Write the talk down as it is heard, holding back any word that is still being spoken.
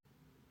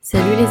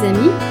Salut les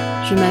amis,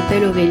 je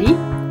m'appelle Aurélie.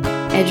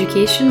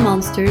 Education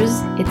Monsters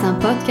est un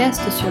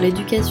podcast sur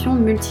l'éducation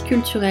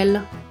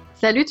multiculturelle.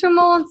 Salut tout le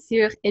monde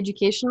sur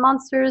Education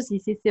Monsters,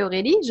 ici c'est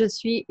Aurélie. Je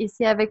suis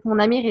ici avec mon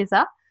amie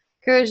Reza,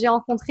 que j'ai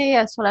rencontrée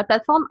sur la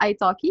plateforme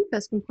italki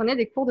parce qu'on prenait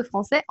des cours de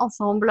français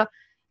ensemble.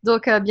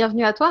 Donc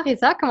bienvenue à toi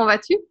Reza, comment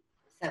vas-tu?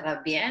 Ça va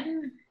bien.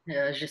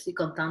 Je suis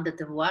contente de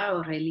te voir,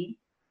 Aurélie.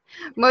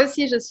 Moi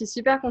aussi, je suis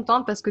super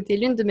contente parce que tu es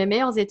l'une de mes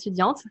meilleures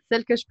étudiantes,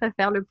 celle que je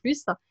préfère le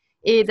plus.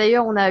 Et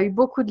d'ailleurs, on a eu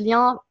beaucoup de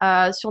liens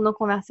sur nos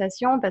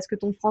conversations parce que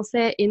ton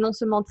français est non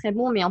seulement très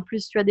bon, mais en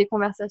plus, tu as des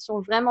conversations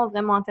vraiment,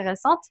 vraiment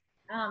intéressantes.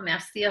 Ah,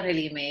 merci,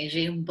 Aurélie, mais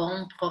j'ai un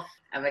bon prof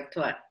avec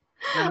toi.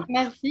 Hein?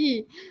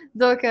 Merci.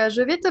 Donc,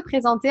 je vais te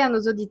présenter à nos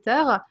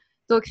auditeurs.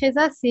 Donc,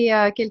 Reza, c'est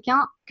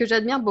quelqu'un que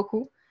j'admire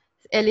beaucoup.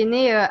 Elle est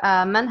née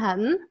à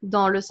Manhattan,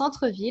 dans le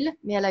centre-ville,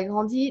 mais elle a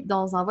grandi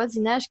dans un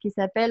voisinage qui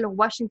s'appelle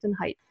Washington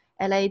Heights.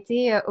 Elle a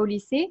été au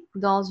lycée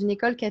dans une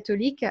école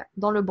catholique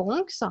dans le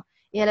Bronx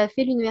et elle a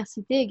fait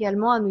l'université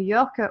également à New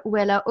York où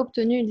elle a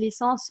obtenu une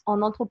licence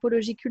en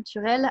anthropologie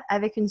culturelle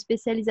avec une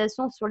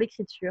spécialisation sur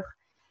l'écriture.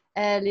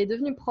 Elle est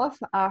devenue prof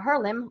à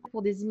Harlem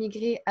pour des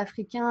immigrés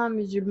africains,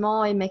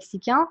 musulmans et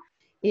mexicains.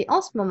 Et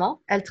en ce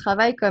moment, elle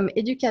travaille comme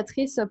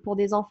éducatrice pour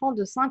des enfants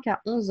de 5 à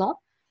 11 ans.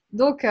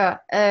 Donc,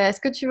 est-ce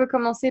que tu veux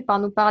commencer par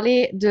nous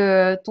parler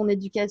de ton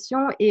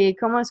éducation et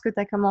comment est-ce que tu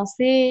as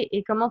commencé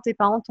et comment tes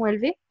parents t'ont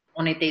élevé?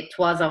 On était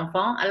trois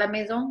enfants à la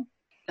maison.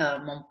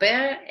 Mon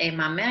père et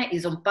ma mère,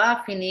 ils n'ont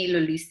pas fini le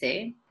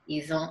lycée.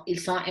 Ils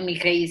sont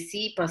émigrés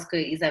ici parce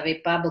qu'ils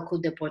n'avaient pas beaucoup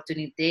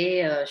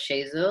d'opportunités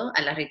chez eux,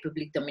 à la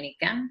République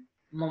dominicaine.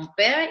 Mon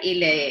père,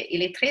 il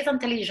est très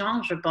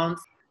intelligent, je pense.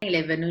 Il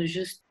est venu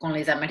juste quand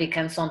les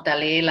Américains sont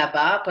allés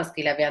là-bas parce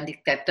qu'il avait un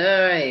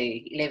dictateur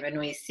et il est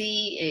venu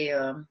ici et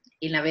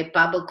il n'avait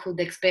pas beaucoup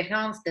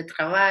d'expérience de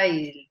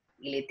travail.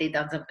 Il était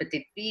dans une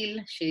petite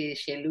ville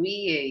chez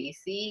lui et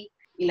ici.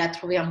 Il a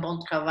trouvé un bon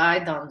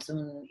travail dans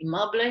un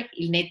immeuble.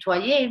 Il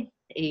nettoyait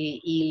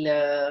et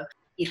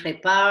il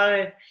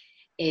répare.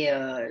 Et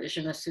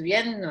je me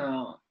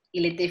souviens,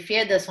 il était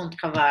fier de son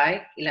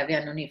travail. Il avait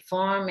un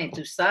uniforme et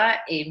tout ça.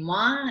 Et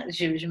moi,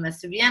 je me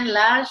souviens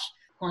l'âge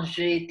quand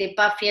je n'étais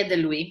pas fière de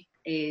lui.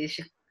 Et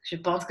je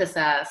pense que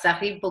ça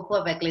arrive beaucoup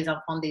avec les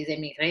enfants des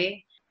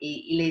émigrés.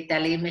 Et il est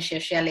allé me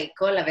chercher à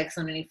l'école avec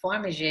son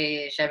uniforme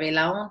et j'avais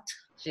la honte.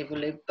 Je ne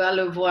voulais pas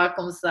le voir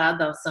comme ça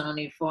dans son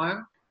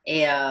uniforme.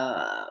 Et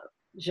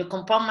je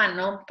comprends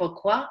maintenant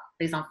pourquoi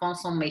les enfants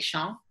sont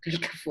méchants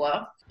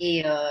quelquefois.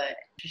 Et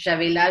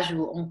j'avais l'âge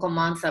où on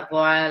commence à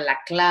voir la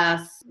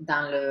classe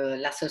dans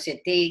la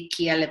société,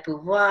 qui a le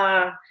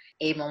pouvoir.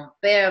 Et mon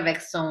père, avec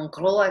son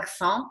gros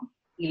accent,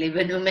 il est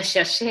venu me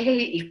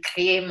chercher, il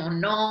criait mon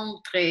nom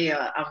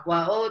en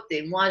voix haute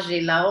et moi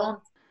j'ai la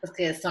honte parce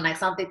que son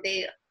accent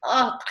était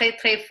très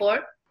très fort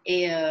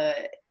et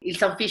il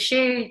s'en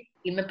fichait,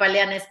 il me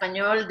parlait en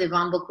espagnol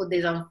devant beaucoup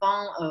des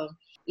enfants.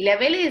 Il y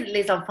avait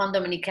les enfants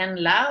dominicains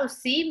là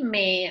aussi,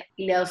 mais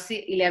il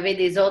y avait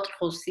des autres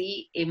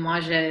aussi et moi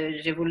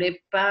je ne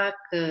voulais pas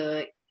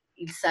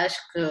qu'ils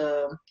sachent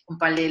qu'on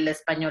parlait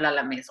l'espagnol à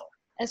la maison.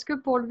 Est-ce que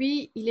pour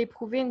lui, il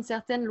éprouvait une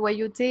certaine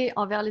loyauté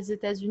envers les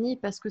États-Unis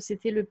parce que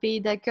c'était le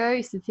pays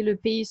d'accueil, c'était le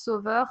pays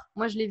sauveur?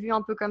 Moi, je l'ai vu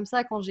un peu comme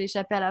ça quand j'ai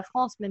échappé à la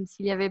France, même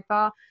s'il n'y avait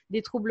pas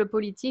des troubles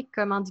politiques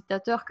comme un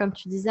dictateur, comme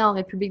tu disais, en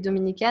République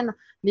dominicaine.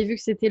 Mais vu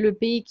que c'était le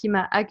pays qui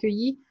m'a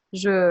accueilli,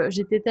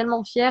 j'étais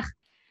tellement fière.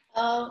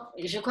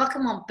 Je crois que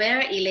mon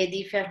père, il est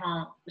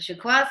différent. Je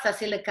crois que ça,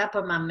 c'est le cas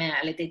pour ma mère.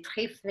 Elle était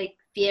très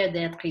fière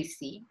d'être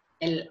ici.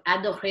 Elle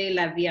adorait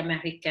la vie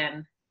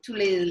américaine. Tous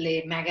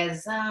les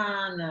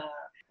magasins,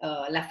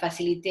 la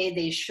facilité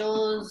des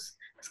choses,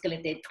 parce qu'elle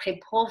était très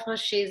pauvre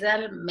chez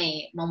elle.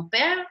 Mais mon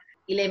père,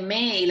 il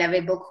aimait, il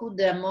avait beaucoup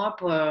d'amour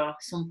pour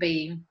son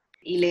pays.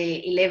 Il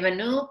est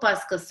venu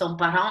parce que son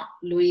parent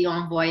lui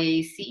envoyé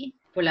ici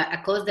à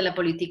cause de la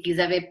politique. Ils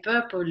avaient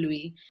peur pour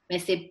lui, mais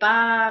c'est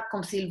pas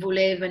comme s'il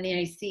voulait venir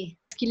ici.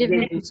 Est-ce qu'il est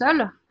venu tout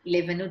seul? Il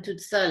est venu tout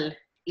seul.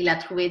 Il a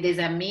trouvé des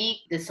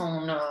amis de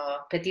son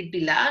petit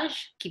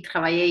village qui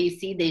travaillaient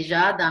ici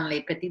déjà dans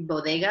les petites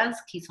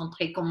bodegas qui sont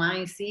très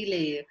communs ici,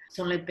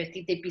 sont les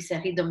petites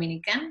épiceries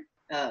dominicaines.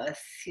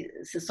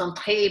 Ce sont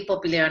très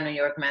populaires à New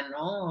York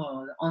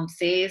maintenant. On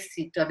sait,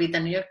 si tu habites à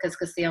New York, qu'est-ce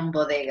que c'est une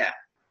bodega.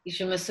 Et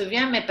je me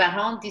souviens, mes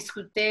parents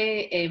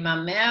discutaient et ma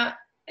mère,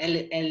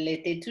 elle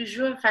était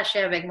toujours fâchée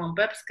avec mon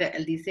père parce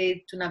qu'elle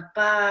disait, tu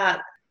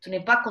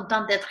n'es pas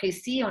content d'être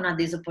ici, on a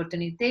des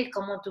opportunités,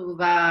 comment tu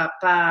vas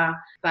pas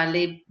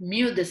parler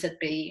mieux de ce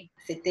pays?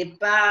 C'était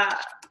pas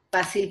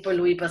facile pour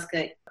lui parce que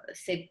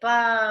c'est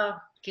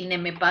pas qu'il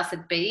n'aimait pas ce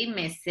pays,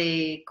 mais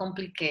c'est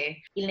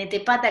compliqué. Il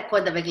n'était pas d'accord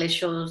avec les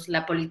choses,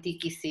 la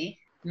politique ici,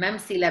 même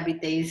s'il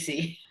habitait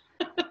ici.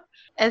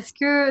 Est-ce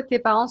que tes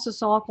parents se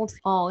sont rencontrés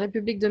en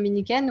République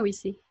dominicaine ou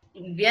ici?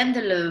 Ils viennent de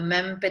le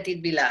même petit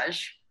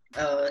village.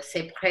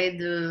 C'est près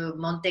de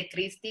Monte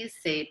Cristi,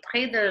 c'est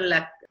près de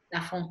la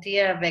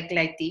frontière avec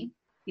l'Haïti.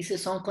 Ils se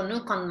sont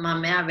connus quand ma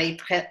mère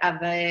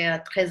avait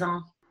 13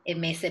 ans.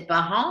 Mais ses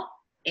parents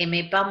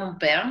n'aimaient pas mon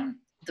père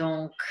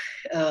Donc,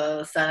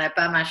 ça n'a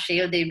pas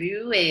marché au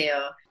début et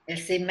elle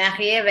s'est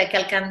mariée avec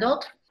quelqu'un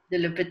d'autre de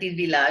le petit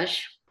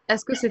village.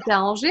 Est-ce que c'était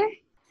arrangé?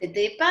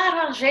 C'était pas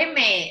arrangé,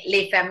 mais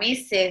les familles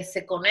se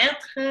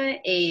connaître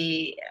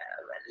et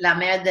la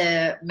mère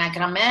de ma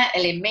grand-mère,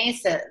 elle aimait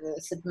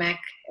cette mec.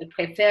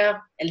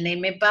 Elle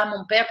n'aimait pas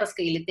mon père parce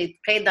qu'il était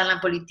très dans la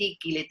politique.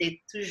 Il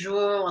était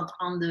toujours en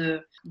train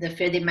de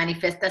faire des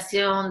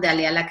manifestations,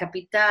 d'aller à la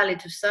capitale et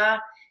tout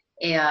ça.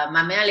 Et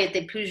ma mère, elle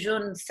était plus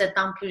jeune, 7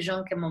 ans plus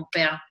jeune que mon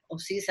père.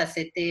 Aussi, ça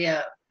c'était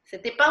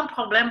pas un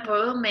problème pour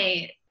eux,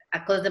 mais à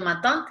cause de ma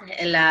tante,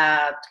 elle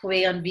a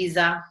trouvé un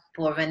visa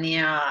pour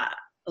venir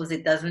aux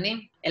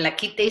États-Unis. Elle a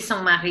quitté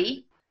son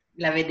mari.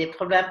 Elle avait des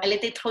problèmes. Elle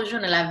était trop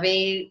jeune. Elle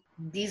avait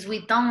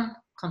 18 ans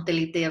quand elle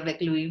était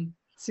avec lui.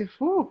 C'est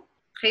fou.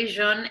 Très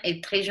jeune et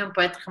très jeune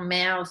pour être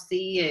mère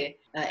aussi.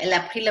 Elle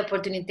a pris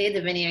l'opportunité de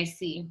venir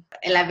ici.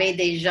 Elle avait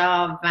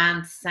déjà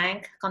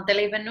 25 quand elle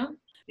est venue.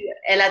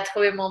 Elle a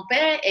trouvé mon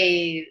père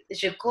et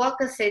je crois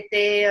que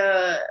c'était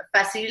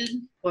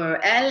facile pour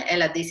elle.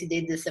 Elle a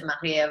décidé de se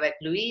marier avec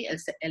lui,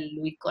 elle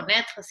lui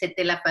connaître.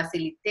 C'était la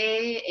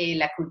facilité et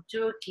la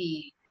culture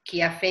qui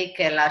a fait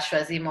qu'elle a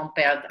choisi mon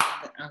père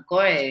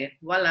encore et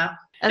voilà.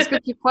 Est-ce que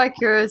tu crois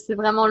que c'est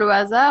vraiment le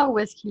hasard ou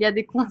est-ce qu'il y a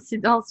des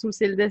coïncidences ou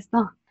c'est le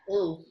destin?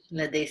 Oh,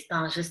 le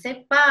destin. Je ne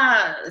sais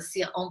pas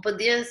si on peut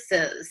dire que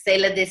c'est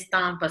le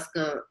destin parce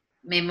que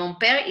mais mon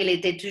père, il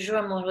était toujours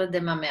amoureux de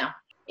ma mère.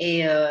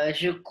 Et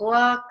je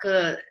crois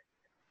que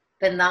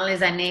pendant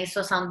les années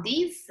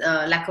 70,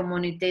 la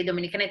communauté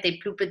dominicaine était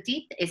plus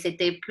petite et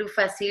c'était plus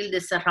facile de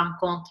se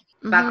rencontrer.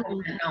 Pas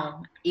comme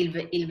maintenant.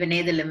 Ils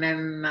venaient de la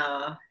même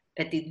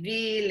petite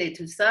ville et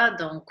tout ça.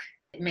 Donc,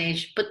 mais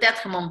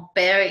peut-être mon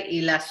père,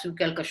 il a su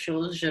quelque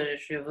chose.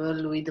 Je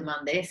veux lui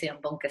demander. C'est une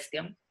bonne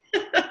question.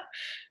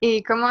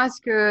 Et comment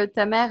est-ce que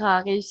ta mère a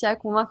réussi à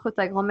convaincre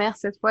ta grand-mère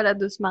cette fois-là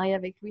de se marier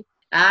avec lui?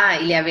 Ah,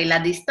 il y avait la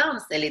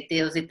distance. Elle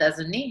était aux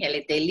États-Unis. Elle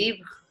était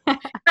libre.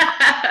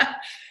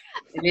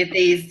 Elle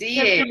était ici.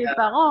 Il a Et, pris les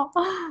parents.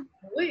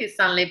 oui,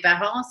 sans les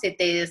parents,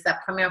 c'était sa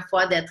première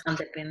fois d'être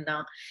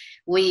indépendante.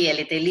 Oui, elle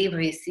était libre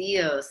ici,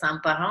 sans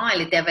parents.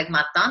 Elle était avec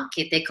ma tante,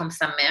 qui était comme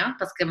sa mère,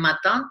 parce que ma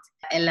tante,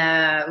 elle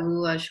a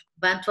eu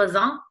 23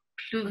 ans,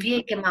 plus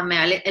vieille que ma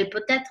mère. Elle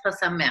peut être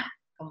sa mère,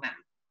 quand même.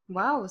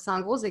 Waouh, c'est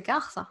un gros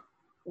écart, ça.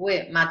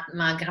 Oui,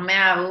 ma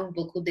grand-mère a eu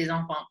beaucoup des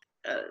enfants.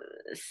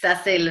 Ça,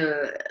 c'est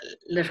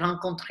le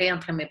rencontré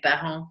entre mes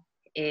parents.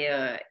 Et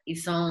ils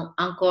sont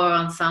encore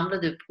ensemble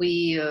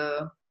depuis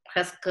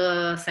presque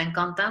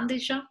 50 ans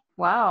déjà.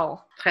 Waouh,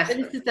 Presque.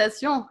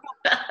 félicitations.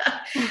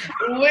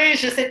 Oui,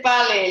 je sais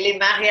pas, les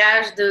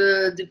mariages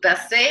du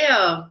passé,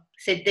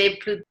 c'était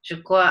plus, je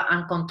crois,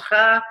 un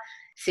contrat,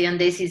 c'est une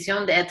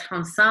décision d'être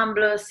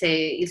ensemble,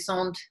 ils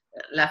sont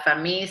la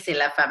famille, c'est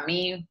la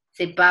famille.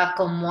 C'est pas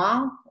comme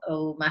moi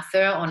ou ma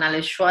soeur, on a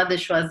le choix de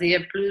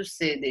choisir plus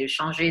et de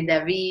changer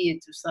d'avis et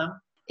tout ça.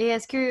 Et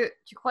est-ce que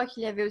tu crois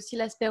qu'il y avait aussi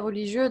l'aspect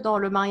religieux dans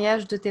le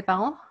mariage de tes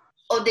parents?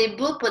 Au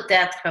début,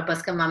 peut-être,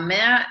 parce que ma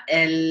mère,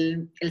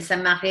 elle s'est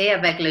mariée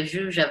avec le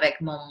juge,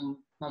 avec mon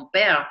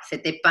père.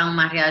 C'était pas un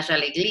mariage à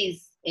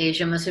l'église. Et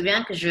je me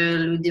souviens que je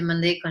lui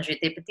demandais quand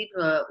j'étais petite,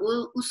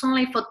 où sont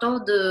les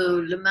photos de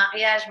le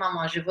mariage,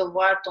 maman? Je veux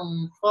voir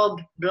ton robe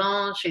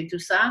blanche et tout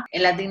ça.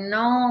 Elle a dit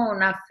non,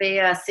 on a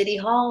fait à City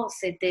Hall,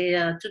 c'était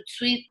tout de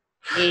suite.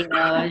 Et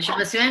je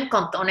me souviens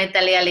quand on est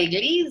allé à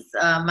l'église,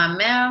 ma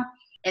mère,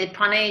 elle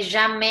prenait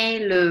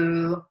jamais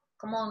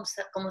comment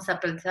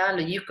s'appelle ça,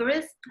 le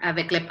Eucharist,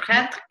 avec les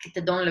prêtres qui te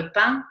donnent le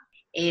pain.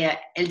 Et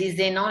elle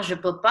disait non, je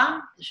peux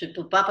pas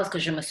parce que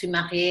je me suis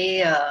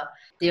mariée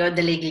dehors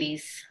de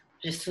l'église.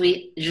 Je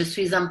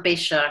suis un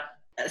pécheur.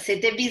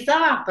 C'était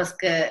bizarre parce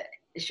que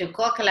je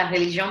crois que la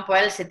religion pour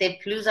elle, c'était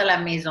plus à la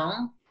maison.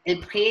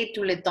 Elle priait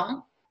tout le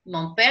temps.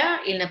 Mon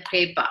père, il ne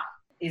priait pas.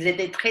 Ils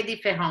étaient très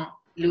différents.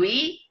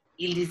 Lui,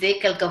 il disait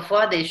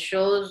quelquefois des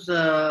choses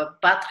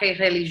pas très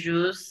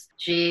religieuses.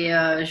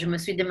 Je me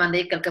suis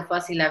demandé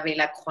quelquefois s'il avait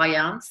la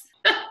croyance.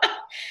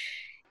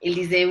 Il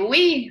disait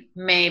oui,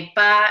 mais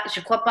pas,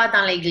 je crois pas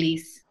dans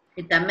l'église.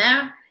 Et ta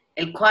mère,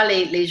 elle croit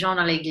les gens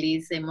dans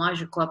l'église et moi,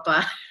 je crois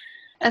pas.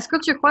 Est-ce que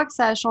tu crois que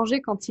ça a changé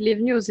quand il est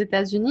venu aux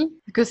États-Unis?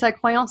 Que sa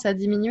croyance a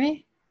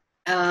diminué?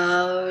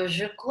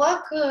 Je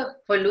crois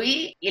que pour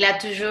lui, il a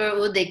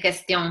toujours eu des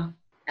questions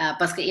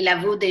parce qu'il a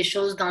vu des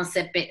choses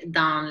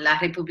dans la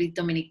République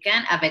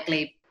dominicaine avec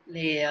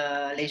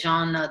les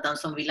gens dans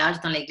son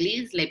village, dans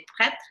l'église, les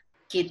prêtres,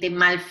 qui étaient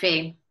mal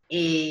faits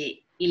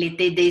et il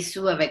était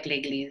déçu avec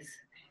l'église.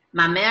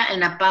 Ma mère, elle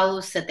n'a pas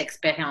eu cette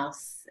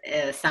expérience.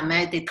 Sa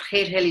mère était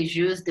très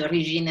religieuse,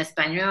 d'origine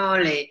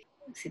espagnole et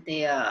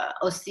c'était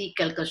aussi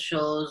quelque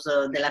chose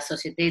de la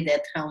société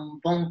d'être un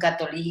bon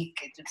catholique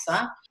et tout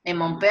ça. Et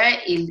mon père,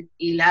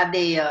 il a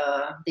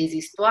des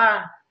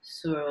histoires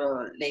sur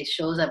les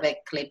choses avec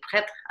les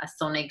prêtres à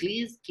son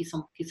église qui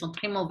sont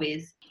très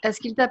mauvaises. Est-ce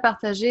qu'il t'a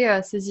partagé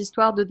ces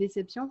histoires de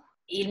déception?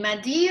 Il m'a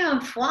dit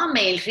une fois,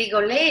 mais il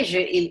rigolait.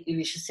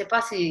 Je sais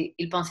pas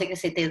s'il pensait que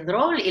c'était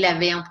drôle. Il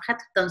avait un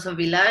prêtre dans son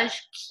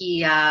village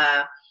qui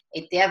a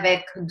été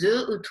avec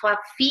 2 ou 3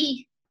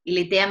 filles il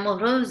était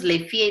amoureux, les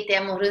filles étaient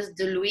amoureuses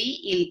de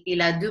lui.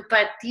 Il a dû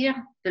partir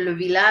de le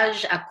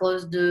village à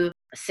cause de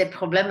ses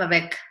problèmes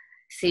avec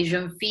ces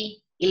jeunes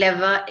filles.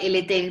 Il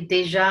était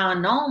déjà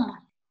un homme.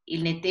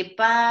 Il n'était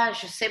pas,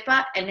 je sais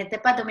pas, elle n'était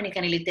pas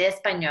dominicaine, il était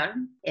espagnol,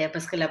 et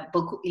parce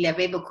il y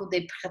avait beaucoup de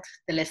prêtres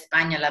de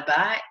l'Espagne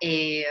là-bas.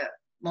 Et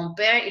mon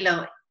père,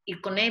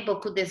 il connaît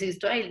beaucoup des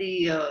histoires. Il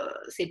dit,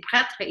 ces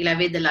prêtres, il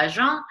avait de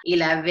l'argent,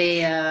 il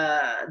avait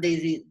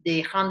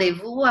des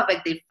rendez-vous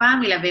avec des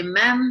femmes, il avait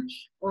même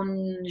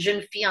une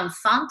jeune fille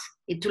enceinte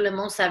et tout le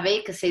monde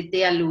savait que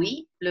c'était à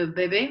lui, le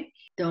bébé.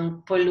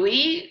 Donc, pour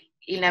lui,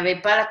 il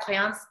n'avait pas la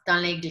croyance dans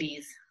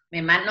l'Église.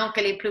 Mais maintenant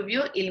qu'il est plus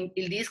vieux, ils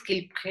disent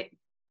qu'il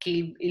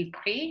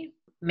prie,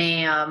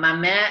 mais ma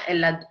mère,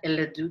 elle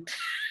le doute.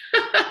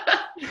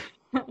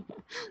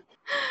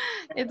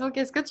 Et donc,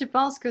 est-ce que tu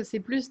penses que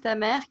c'est plus ta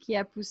mère qui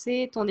a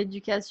poussé ton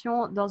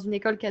éducation dans une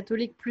école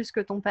catholique plus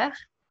que ton père?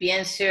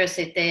 Bien sûr,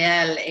 c'était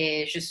elle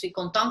et je suis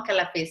contente qu'elle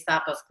a fait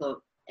ça parce qu'elle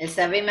ne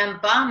savait même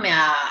pas, mais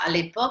à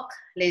l'époque,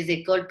 les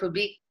écoles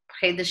publiques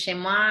près de chez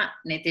moi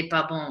n'étaient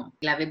pas bonnes.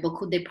 Il avait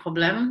beaucoup de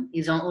problèmes.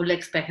 Ils ont eu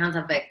l'expérience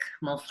avec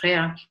mon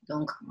frère.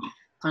 Donc,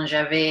 quand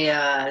j'avais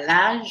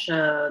l'âge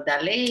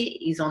d'aller,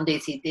 ils ont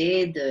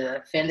décidé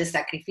de faire le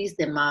sacrifice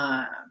de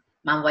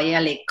m'envoyer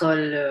à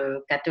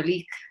l'école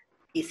catholique.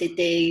 Et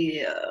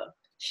c'était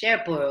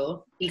cher pour eux.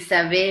 Ils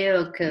savaient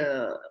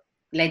que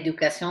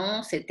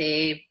l'éducation,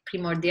 c'était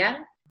primordial.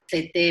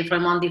 C'était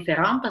vraiment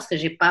différent parce que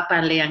je n'ai pas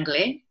parlé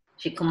anglais.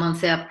 J'ai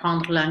commencé à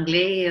apprendre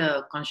l'anglais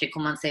quand j'ai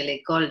commencé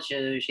l'école.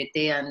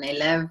 J'étais un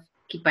élève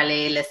qui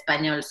parlait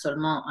l'espagnol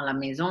seulement à la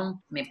maison.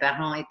 Mes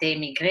parents étaient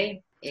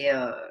immigrés et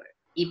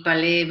ils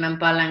parlaient même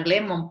pas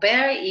l'anglais. Mon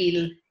père,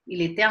 il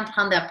était en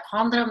train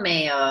d'apprendre,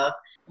 mais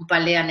on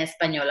parlait en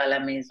espagnol à la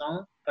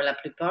maison pour la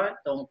plupart.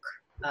 Donc,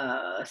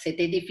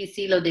 c'était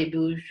difficile au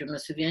début. Je me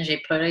souviens, j'ai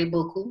pleuré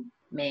beaucoup,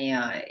 mais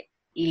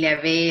il y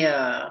avait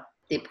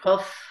des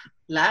profs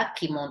là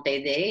qui m'ont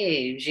aidé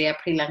et j'ai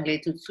appris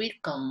l'anglais tout de suite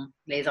comme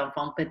les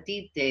enfants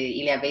petits. Et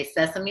il y avait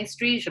Sesame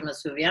Street, je me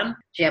souviens.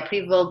 J'ai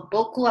appris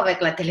beaucoup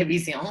avec la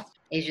télévision.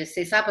 Et je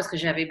sais ça parce que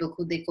j'avais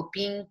beaucoup de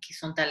copines qui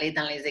sont allées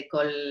dans les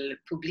écoles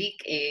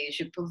publiques et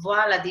je peux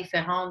voir la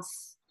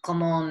différence,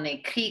 comment on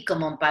écrit,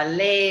 comment on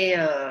parlait.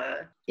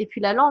 Et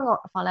puis la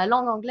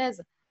langue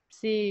anglaise,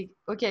 c'est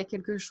ok,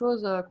 quelque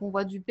chose qu'on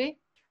voit du P,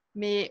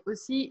 mais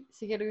aussi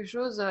c'est quelque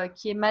chose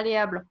qui est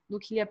malléable.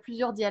 Donc il y a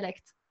plusieurs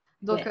dialectes.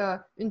 Donc Ouais.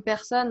 une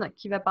personne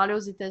qui va parler aux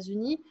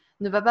États-Unis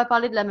ne va pas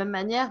parler de la même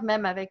manière,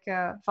 même avec,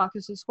 que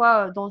ce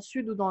soit dans le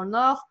sud ou dans le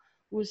nord,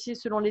 ou aussi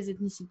selon les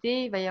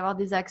ethnicités, il va y avoir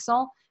des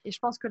accents. Et je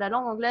pense que la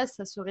langue anglaise,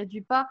 ça se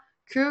réduit pas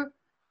que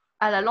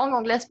à la langue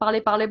anglaise parlée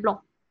par les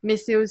blancs, mais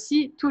c'est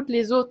aussi tous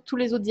les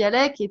autres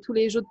dialectes et tous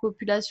les jeux de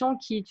population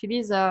qui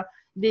utilisent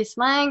des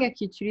slangs,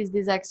 qui utilisent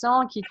des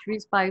accents, qui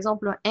utilisent par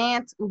exemple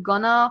ain't ou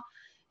gonna.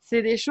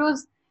 C'est des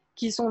choses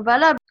qui sont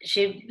valables.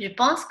 Je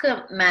pense que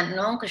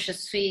maintenant que je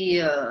suis,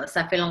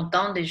 ça fait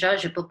longtemps déjà,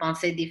 je peux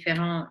penser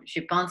différent.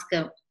 Je pense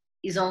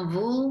qu'ils ont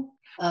vu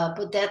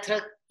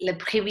peut-être le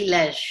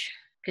privilège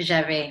que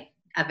j'avais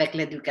avec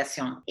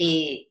l'éducation.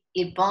 Et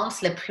ils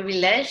pensent le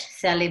privilège,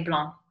 c'est les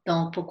blancs.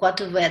 Donc, pourquoi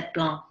tu veux être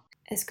blanc?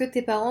 Est-ce que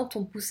tes parents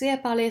t'ont poussé à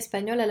parler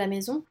espagnol à la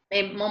maison?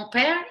 Mais mon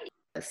père,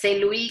 c'est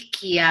lui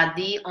qui a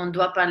dit on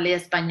doit parler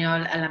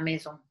espagnol à la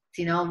maison.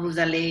 Sinon, vous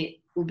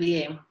allez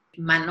oublier.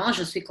 Maintenant,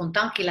 je suis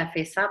contente qu'il a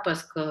fait ça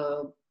parce que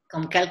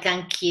comme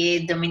quelqu'un qui est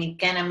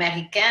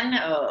dominicaine-américaine,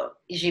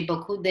 j'ai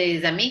beaucoup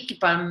d'amis qui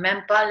parlent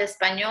même pas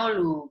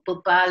l'espagnol ou ne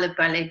peuvent pas le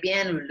parler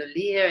bien ou le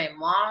lire. Et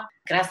moi,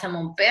 grâce à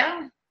mon père,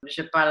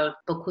 je parle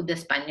beaucoup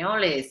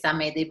d'espagnol et ça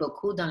m'a aidé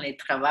beaucoup dans le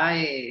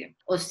travail. Et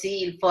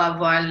aussi, il faut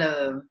avoir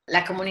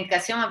la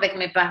communication avec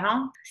mes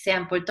parents. C'est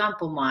important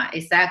pour moi.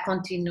 Et ça a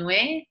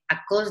continué à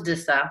cause de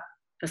ça.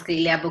 Parce qu'il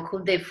y a beaucoup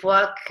de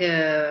fois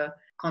que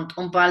quand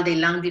on parle des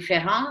langues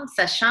différentes,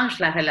 ça change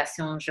la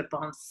relation, je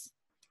pense.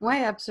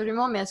 Oui,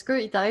 absolument. Mais est-ce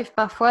qu'il t'arrive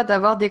parfois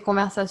d'avoir des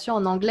conversations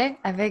en anglais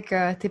avec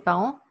tes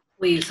parents?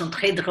 Oui, ils sont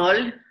très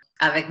drôles.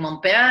 Avec mon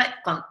père,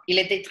 il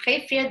était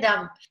très fier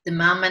de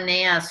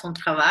m'amener à son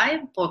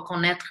travail pour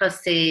connaître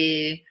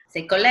ses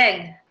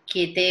collègues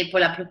qui étaient pour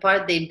la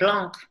plupart des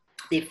blancs,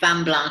 des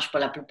femmes blanches pour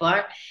la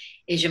plupart.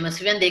 Et je me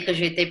souviens dès que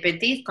j'étais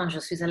petite, quand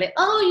je suis allée,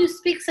 Oh, you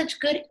speak such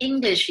good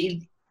English.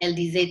 Elle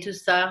disait tout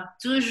ça,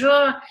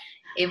 toujours.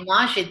 Et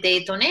moi, j'étais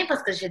étonnée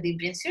parce que j'ai dit,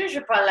 bien sûr, je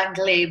parle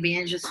anglais,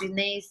 bien, je suis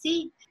née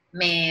ici.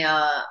 Mais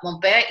mon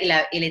père,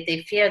 il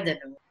était fier de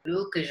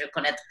nous, que je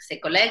connaisse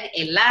ses collègues.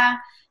 Et là,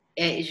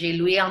 j'ai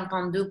lui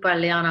entendu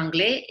parler en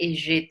anglais et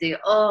j'étais,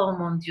 oh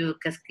mon Dieu,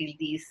 qu'est-ce qu'ils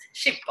disent?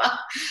 Je sais pas.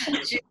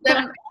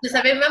 Je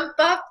savais même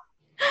pas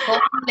comment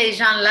les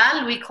gens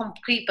là lui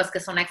compris parce que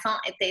son accent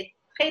était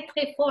très,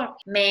 très fort.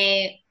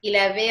 Mais il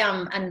avait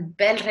une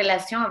belle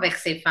relation avec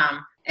ses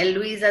femmes. Elle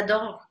lui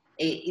adore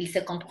et ils se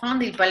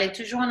comprennent. Il parlait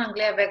toujours en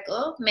anglais avec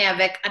eux, mais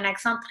avec un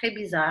accent très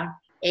bizarre.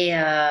 Et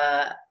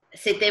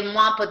c'était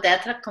moi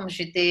peut-être, comme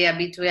j'étais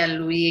habituée à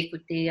lui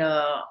écouter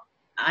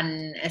en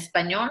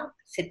espagnol,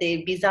 c'était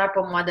bizarre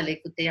pour moi de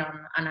l'écouter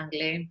en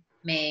anglais,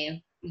 mais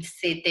il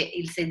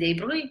s'est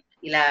débrouillé.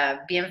 il a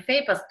bien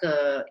fait parce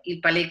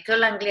qu'il parlait que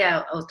l'anglais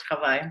au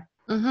travail.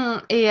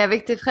 Mhm. Et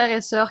avec tes frères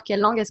et sœurs,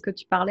 quelle langue est-ce que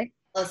tu parlais?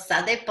 Oh,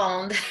 ça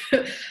dépend.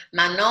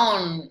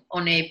 Maintenant,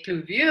 on est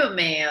plus vieux,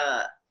 mais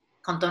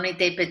quand on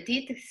était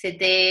petite,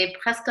 c'était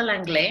presque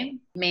l'anglais.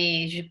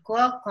 Mais je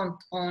crois que quand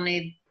on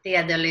était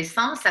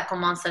adolescent, ça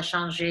commence à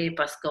changer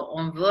parce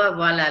qu'on veut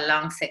avoir la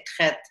langue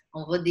secrète.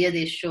 On veut dire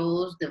des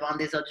choses devant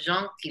des autres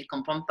gens qu'ils ne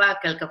comprennent pas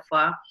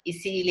quelquefois.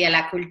 Ici, il y a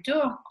la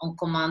culture. On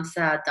commence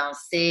à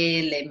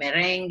danser les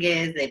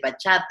merengues, les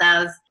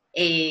bachatas.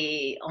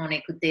 Et on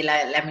écoutait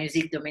la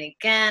musique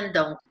dominicaine,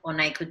 donc on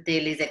a écouté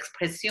les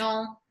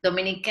expressions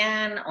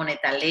dominicaines, on est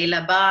allé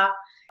là-bas.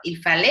 Il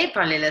fallait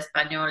parler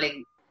l'espagnol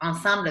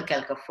ensemble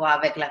quelquefois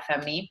avec la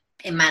famille.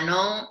 Et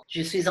maintenant,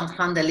 je suis en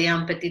train de lire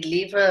un petit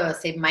livre,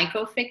 c'est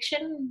Microfiction,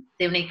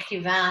 d'un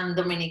écrivain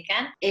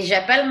dominicain. Et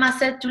j'appelle ma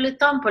sœur tout le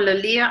temps pour le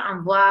lire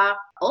en voix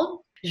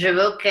haute. Je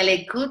veux qu'elle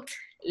écoute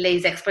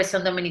les expressions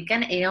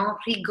dominicaines et on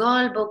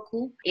rigole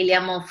beaucoup. Il y a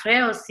mon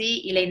frère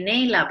aussi, il est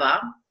né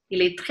là-bas.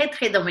 Il est très,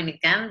 très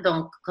dominicain.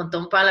 Donc, quand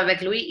on parle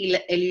avec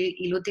lui,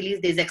 il utilise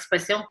des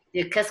expressions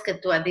de qu'est-ce que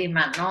tu as dit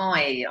maintenant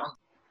et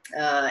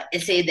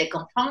essayer de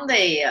comprendre.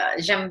 Et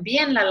j'aime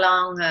bien la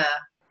langue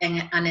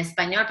en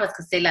espagnol parce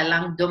que c'est la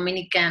langue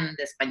dominicaine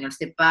d'espagnol.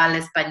 C'est pas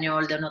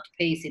l'espagnol de notre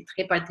pays. C'est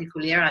très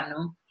particulier à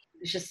nous.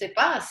 Je sais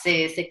pas,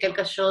 c'est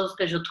quelque chose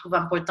que je trouve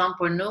important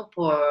pour nous,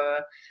 pour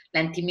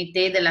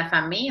l'intimité de la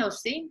famille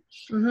aussi.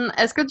 Mhm.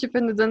 Est-ce que tu peux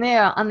nous donner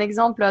un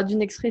exemple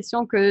d'une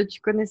expression que tu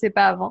connaissais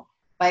pas avant?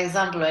 Par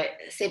exemple,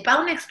 c'est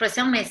pas une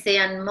expression, mais c'est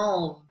un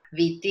mot,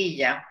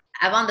 vitilla.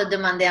 Avant de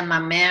demander à ma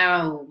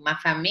mère ou ma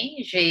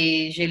famille,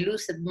 j'ai lu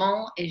ce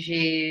mot et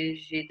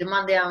j'ai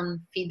demandé à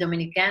une fille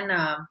dominicaine,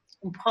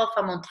 une prof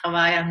à mon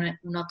travail,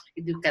 une autre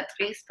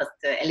éducatrice, parce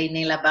qu'elle est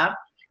née là-bas.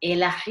 Et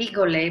elle a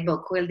rigolé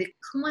beaucoup. Elle dit,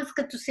 comment est-ce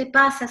que tu sais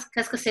pas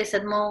qu'est-ce que c'est ce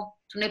mot?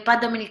 Tu n'es pas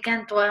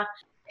dominicaine, toi.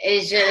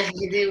 Et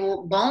j'ai dit,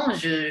 oh, bon,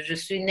 je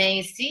suis née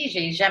ici,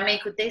 j'ai jamais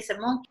écouté ce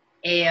mot.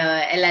 Et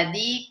elle a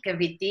dit que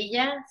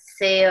Vitilla,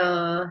 c'est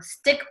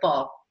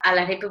stickball. À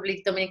la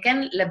République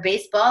dominicaine, le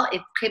baseball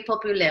est très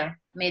populaire.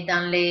 Mais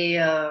dans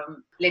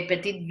les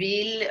petites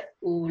villes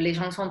où les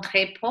gens sont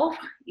très pauvres,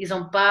 ils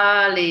n'ont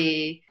pas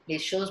les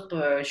choses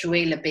pour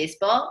jouer le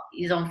baseball.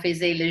 Ils en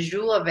faisaient le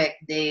jeu avec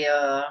des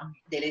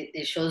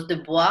choses de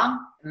bois.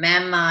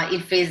 Même,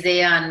 ils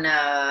faisaient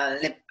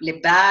les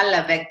balles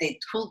avec des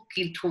trucs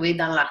qu'ils trouvaient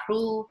dans la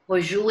rue pour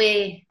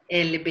jouer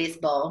le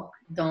baseball.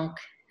 Donc,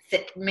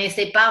 mais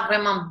c'est pas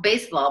vraiment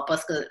baseball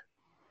parce que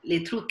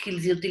les trucs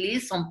qu'ils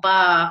utilisent sont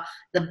pas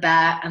the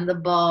bat and the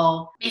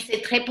ball. Mais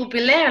c'est très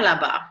populaire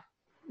là-bas.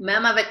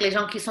 Même avec les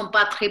gens qui sont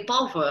pas très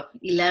pauvres,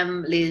 ils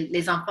aiment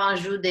les enfants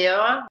jouent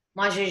dehors.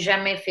 Moi, j'ai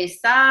jamais fait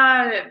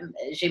ça.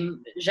 J'ai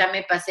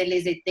jamais passé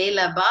les étés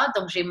là-bas,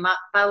 donc j'ai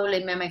pas eu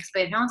les mêmes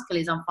expériences que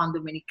les enfants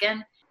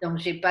dominicains. Donc,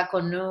 j'ai pas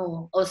connu.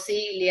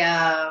 Aussi, il y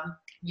a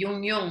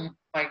Yung Yung,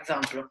 par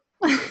exemple.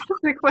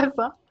 C'est quoi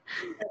ça?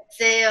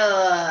 C'est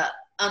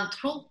un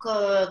truc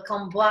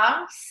qu'on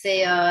boit,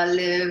 c'est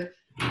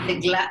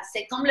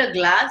c'est comme le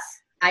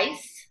glace,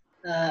 ice,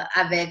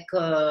 avec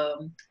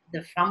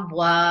de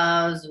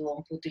framboises ou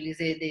on peut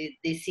utiliser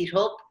des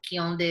sirops qui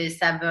ont des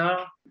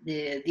saveurs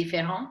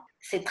différentes.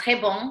 C'est très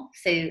bon.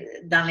 C'est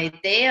dans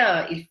l'été,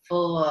 il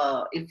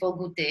faut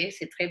goûter.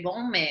 C'est très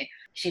bon, mais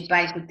j'ai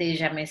pas écouté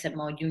jamais ce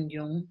mot yum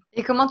yum.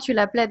 Et comment tu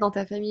l'appelais dans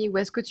ta famille? Ou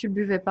est-ce que tu le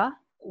buvais pas?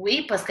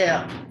 Oui, parce que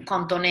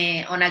quand on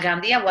a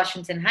grandi à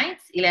Washington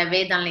Heights, il y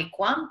avait dans les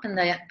coins,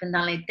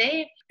 pendant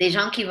l'été, des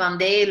gens qui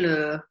vendaient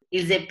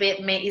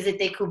mais ils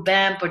étaient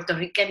cubains,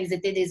 portoricains, ils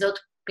étaient des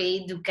autres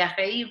pays du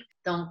Caraïbe.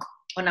 Donc,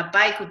 on n'a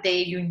pas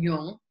écouté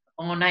Union,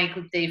 on a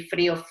écouté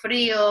Frio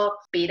Frio,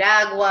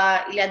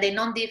 Piragua. Il y a des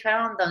noms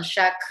différents dans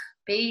chaque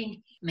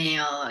pays. Mais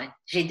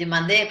j'ai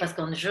demandé, parce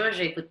qu'un jour,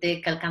 j'ai écouté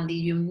quelqu'un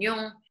dire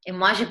Union. Et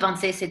moi, j'ai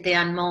pensé que c'était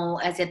un mot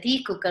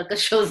asiatique ou quelque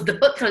chose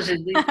d'autre. Je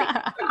dis, c'est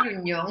quoi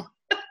Union?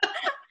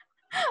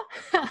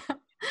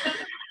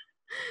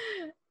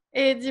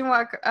 Et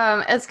dis-moi,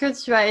 est-ce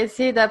que tu as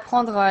essayé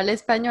d'apprendre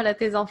l'espagnol à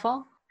tes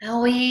enfants? Ah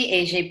oui,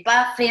 et j'ai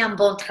pas fait un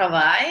bon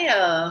travail.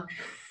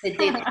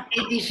 C'était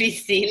très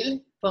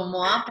difficile pour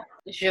moi.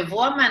 Je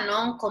vois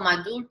maintenant comme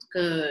adulte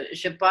que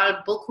je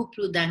parle beaucoup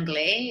plus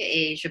d'anglais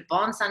et je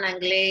pense en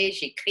anglais,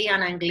 j'écris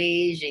en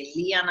anglais, je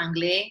lis en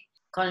anglais.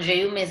 Quand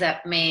j'ai eu mes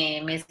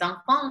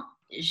enfants,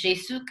 j'ai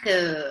su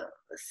que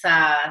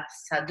ça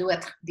doit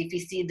être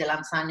difficile de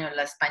l'enseigner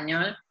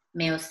l'espagnol,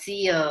 mais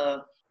aussi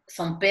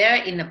son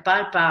père, il ne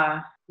parle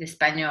pas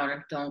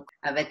l'espagnol. Donc,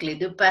 avec les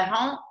deux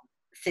parents,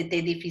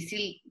 c'était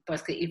difficile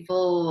parce qu'il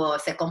faut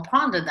se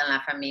comprendre dans la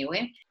famille,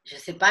 oui. Je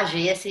sais pas,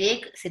 j'ai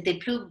essayé, c'était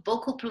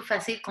beaucoup plus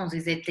facile quand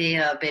ils étaient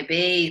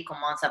bébés, ils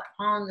commencent à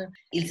apprendre.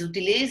 Ils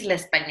utilisent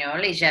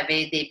l'espagnol et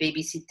j'avais des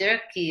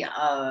babysitters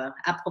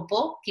à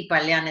propos, qui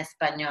parlaient en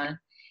espagnol.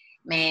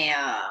 Mais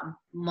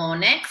mon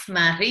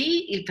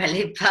ex-mari, il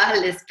parlait pas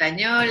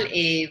l'espagnol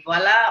et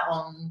voilà,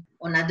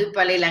 on a dû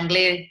parler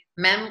l'anglais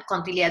même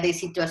quand il y a des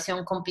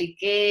situations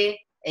compliquées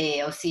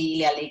et aussi il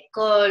y a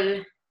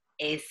l'école.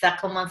 et ça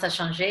commence à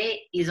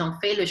changer. Ils ont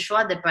fait le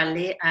choix de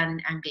parler en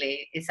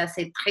anglais. Et ça,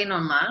 c'est très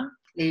normal.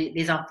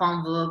 Les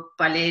enfants veulent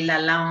parler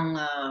la langue,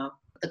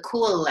 the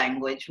cool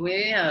language,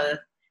 oui. Ça,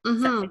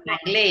 c'est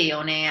l'anglais.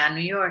 On est à New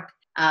York.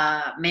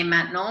 Mais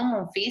maintenant,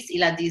 mon fils,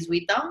 il a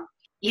 18 ans.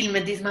 Ils me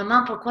disent,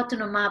 maman, pourquoi tu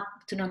ne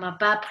m'as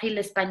pas appris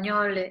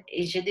l'espagnol?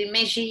 Et j'ai dit,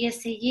 mais j'ai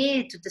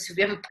essayé, tu ne te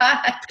souviens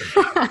pas?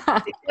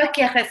 C'est toi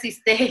qui as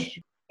résisté.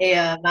 Et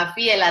ma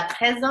fille, elle a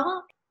 13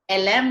 ans.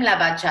 Elle aime la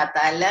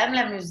bachata, elle aime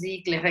la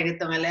musique, le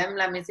reggaeton, elle aime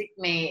la musique,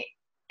 mais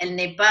elle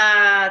n'est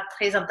pas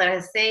très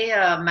intéressée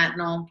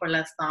maintenant pour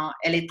l'instant.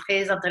 Elle est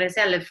très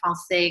intéressée à le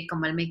français,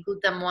 comme elle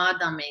m'écoute à moi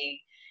dans mes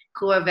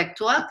cours avec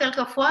toi.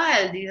 Quelquefois,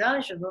 elle dit, ah,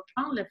 je veux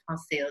prendre le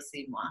français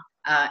aussi, moi.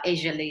 Et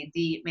je lui ai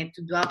dit, mais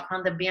tu dois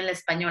apprendre bien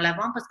l'espagnol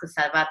avant parce que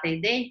ça va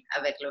t'aider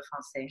avec le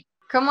français.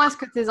 Comment est-ce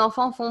que tes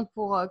enfants font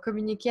pour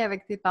communiquer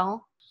avec tes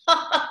parents?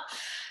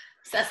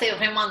 Ça, c'est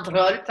vraiment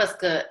drôle parce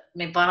que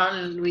mes parents,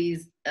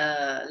 Louise,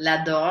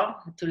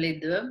 l'adorent tous les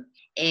deux.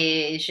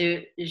 Et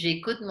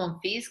j'écoute mon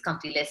fils quand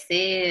il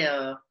essaie.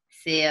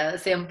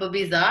 C'est un peu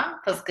bizarre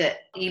parce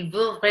qu'il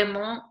veut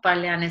vraiment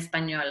parler en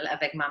espagnol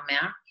avec ma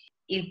mère.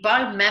 Il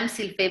parle même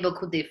s'il fait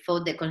beaucoup de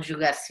fautes de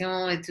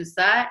conjugation et tout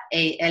ça.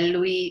 Et elle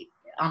lui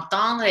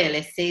entend et elle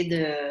essaie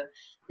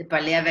de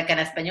parler avec un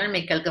espagnol.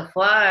 Mais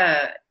quelquefois,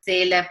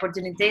 c'est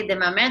l'opportunité de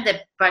ma mère de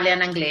parler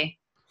en anglais.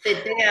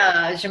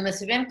 Je me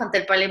souviens quand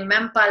elle parlait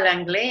même pas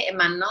l'anglais et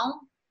maintenant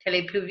qu'elle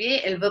est plus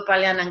vieille, elle veut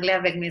parler en anglais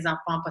avec mes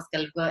enfants parce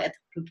qu'elle veut être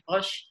plus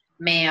proche.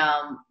 Mais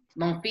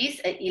mon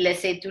fils, il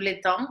essaie tous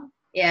les temps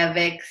et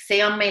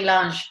c'est un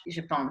mélange,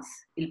 je pense.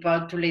 Ils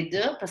parlent tous les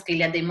deux parce qu'il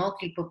y a des mots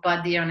qu'il ne peut pas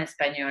dire en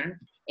espagnol.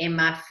 Et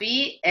ma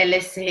fille, elle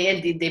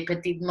dit des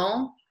petits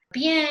mots.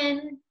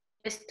 Bien,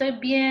 estoy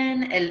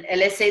bien.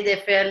 Elle essaie de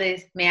faire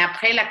mais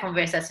après la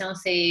conversation,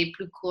 c'est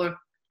plus court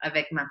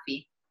avec ma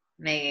fille.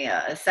 Mais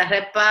ça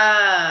n'arrête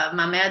pas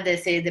ma mère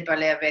d'essayer de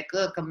parler avec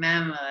eux quand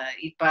même.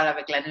 Ils parlent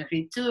avec la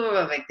nourriture,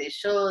 avec des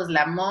choses,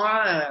 l'amour.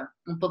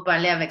 On peut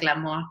parler avec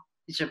l'amour,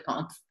 je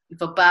pense. Il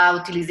ne faut pas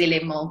utiliser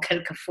les mots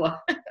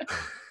quelquefois.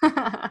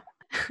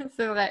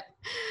 C'est vrai.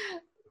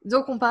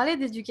 Donc, on parlait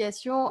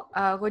d'éducation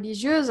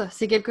religieuse.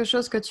 C'est quelque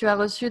chose que tu as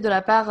reçu de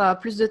la part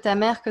plus de ta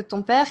mère que de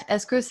ton père.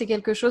 Est-ce que c'est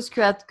quelque chose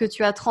que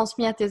tu as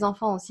transmis à tes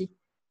enfants aussi?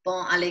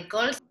 Bon, à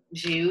l'école,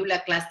 j'ai eu la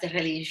classe de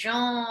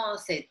religion.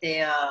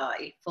 C'était,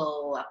 il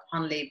faut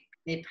apprendre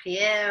les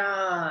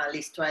prières,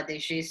 l'histoire de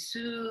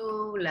Jésus,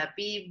 la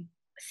Bible.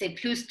 C'est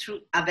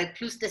avec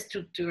plus de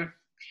structure.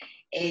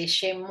 Et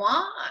chez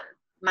moi,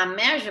 ma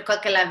mère, je crois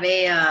qu'elle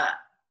avait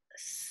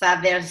sa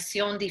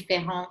version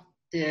différente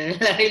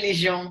de la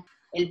religion.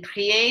 Elle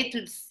priait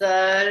toute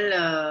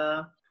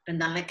seule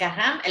pendant le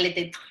carême. Elle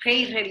était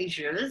très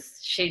religieuse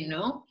chez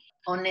nous.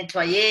 On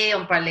nettoyait,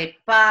 on ne parlait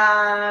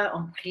pas,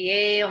 on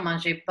priait, on ne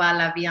mangeait pas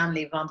la viande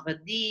les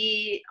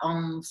vendredis,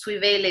 on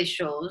suivait les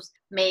choses.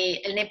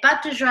 Mais elle n'est pas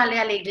toujours allée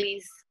à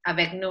l'église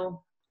avec nous.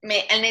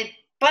 Mais elle n'est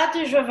pas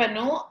toujours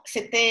venue.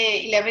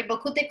 Il y avait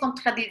beaucoup de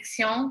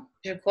contradictions,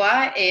 je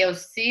crois, et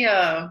aussi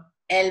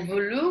elle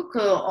voulut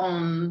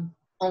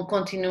qu'on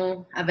continue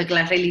avec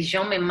la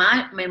religion, mais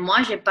moi,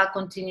 je n'ai pas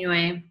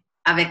continué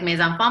avec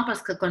mes enfants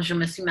parce que quand je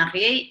me suis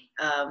mariée,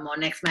 mon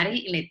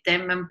ex-mari, il n'était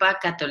même pas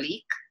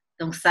catholique.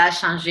 Donc, ça a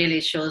changé les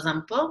choses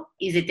un peu.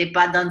 Ils n'étaient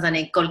pas dans une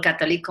école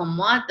catholique comme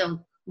moi. Donc,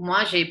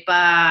 moi, je n'ai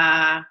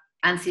pas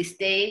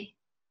insisté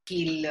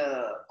qu'ils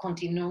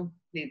continuent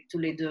tous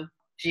les deux.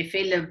 J'ai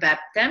fait le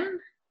baptême,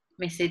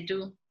 mais c'est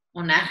tout.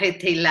 On a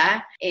arrêté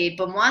là. Et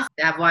pour moi,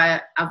 c'est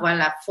avoir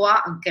la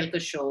foi en quelque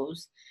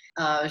chose.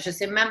 Je ne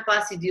sais même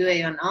pas si Dieu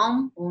est un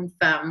homme ou une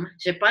femme.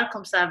 Je parle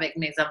comme ça avec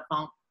mes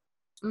enfants.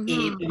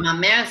 Et pour ma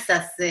mère,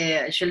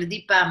 je ne le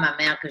dis pas à ma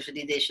mère que je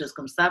dis des choses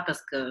comme ça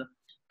parce que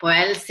pour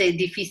elle, c'est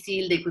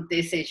difficile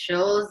d'écouter ces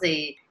choses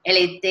et elle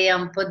était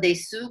un peu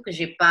déçue que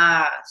je n'ai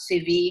pas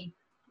suivi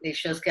les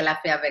choses qu'elle a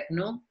fait avec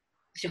nous.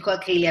 Je crois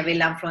qu'il y avait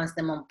l'influence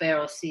de mon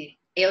père aussi.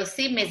 Et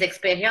aussi mes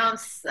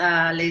expériences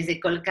à les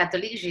écoles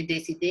catholiques, j'ai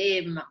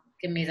décidé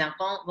que mes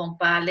enfants ne vont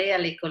pas aller à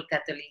l'école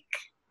catholique.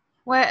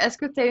 Ouais, est-ce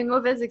que tu as eu une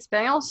mauvaise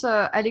expérience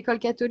à l'école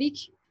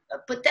catholique?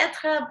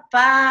 Peut-être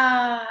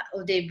pas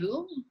au début.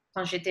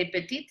 Quand j'étais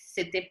petite,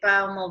 c'était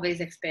pas une mauvaise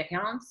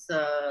expérience.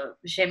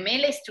 J'aimais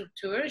les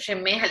structures,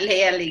 j'aimais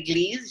aller à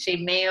l'église,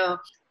 j'aimais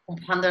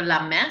comprendre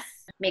la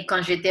messe. Mais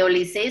quand j'étais au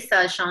lycée, ça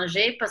a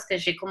changé parce que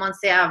j'ai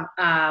commencé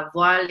à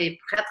voir les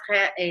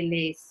prêtres et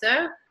les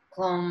sœurs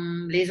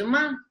comme les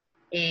humains.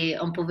 Et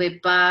on ne pouvait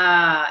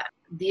pas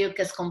dire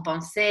qu'est-ce qu'on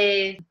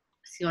pensait,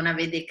 si on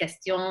avait des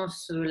questions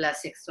sur la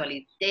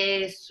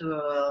sexualité,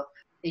 sur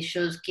les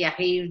choses qui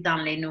arrivent dans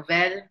les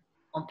nouvelles.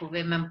 On ne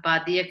pouvait même pas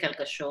dire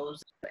quelque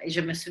chose. Et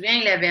je me souviens,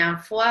 il y avait une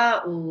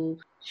fois où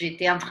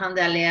j'étais en train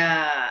d'aller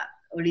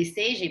au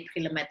lycée, j'ai pris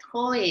le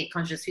métro et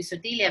quand je suis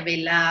sortie, il y avait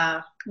là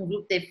un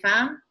groupe de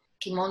femmes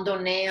qui m'ont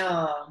donné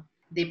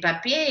des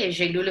papiers et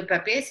j'ai lu le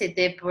papier,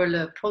 c'était pour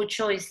le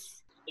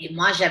pro-choice. Et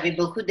moi, j'avais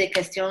beaucoup de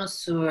questions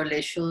sur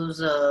les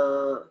choses,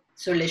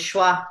 sur les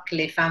choix que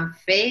les femmes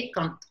font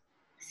quand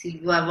s'ils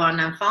veulent avoir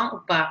un enfant ou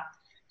pas.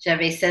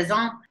 J'avais 16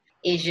 ans.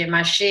 Et j'ai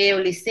marché au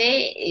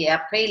lycée et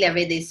après, il y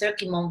avait des sœurs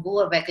qui m'ont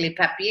vu avec les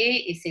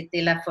papiers et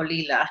c'était la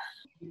folie là.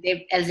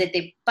 Elles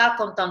n'étaient pas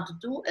contentes du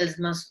tout. Elles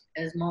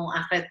m'ont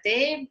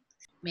arrêtée,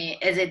 mais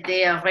elles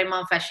étaient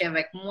vraiment fâchées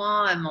avec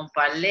moi. Elles m'ont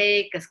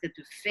parlé, qu'est-ce que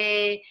tu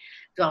fais?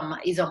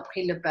 Ils ont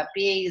pris le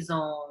papier, ils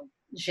ont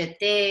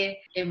jeté.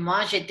 Et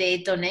moi, j'étais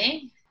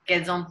étonnée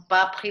qu'elles n'ont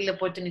pas pris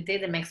l'opportunité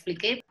de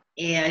m'expliquer.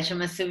 Et je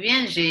me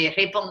souviens, j'ai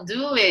répondu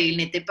et ils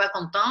n'étaient pas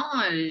contents.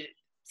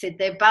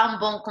 C'était pas une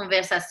bonne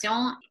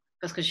conversation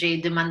parce que j'ai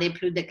demandé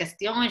plus de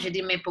questions et j'ai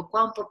dit, mais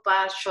pourquoi on ne peut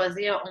pas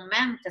choisir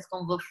nous-mêmes? Qu'est-ce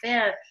qu'on veut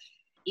faire?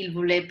 Ils ne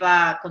voulaient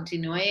pas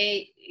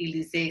continuer. Ils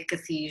disaient que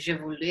si je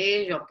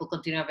voulais, on peut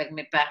continuer avec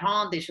mes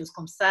parents, des choses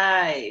comme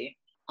ça. Et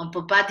on ne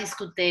peut pas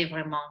discuter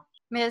vraiment.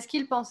 Mais est-ce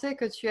qu'ils pensaient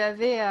que tu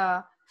avais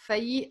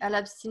failli à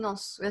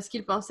l'abstinence? Ou est-ce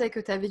qu'ils pensaient que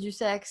tu avais du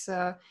sexe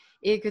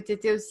et que tu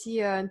étais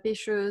aussi une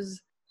pécheuse?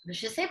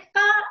 Je ne sais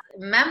pas.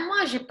 Même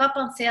moi, je n'ai pas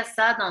pensé à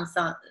ça dans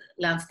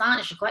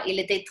l'instant. Je crois qu'il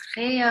était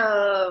très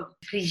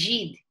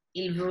rigide.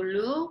 Il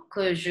voulut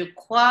que je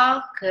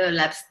croie que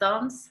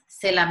l'abstinence,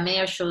 c'est la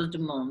meilleure chose du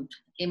monde.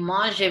 Et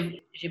moi, je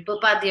ne peux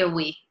pas dire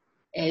oui.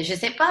 Et je ne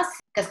sais pas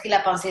qu'est-ce qu'il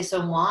a pensé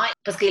sur moi,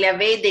 parce qu'il y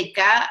avait des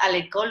cas à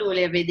l'école où il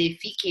y avait des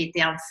filles qui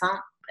étaient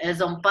enceintes. Elles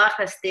n'ont pas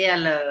resté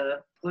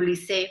au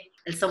lycée.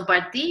 Elles sont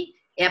parties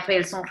et après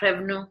elles sont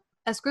revenues.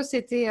 Est-ce que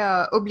c'était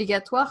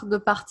obligatoire de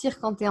partir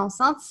quand tu es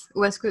enceinte?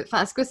 Ou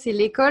est-ce que c'est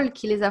l'école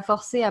qui les a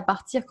forcées à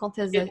partir quand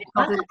elles Je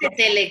crois que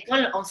c'était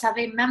l'école. On ne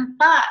savait même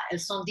pas. Elles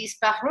sont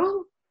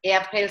disparues et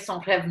après elles sont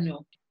revenues.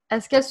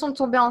 Est-ce qu'elles sont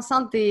tombées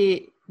enceintes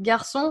des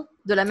garçons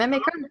de la même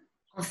école?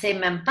 On ne sait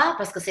même pas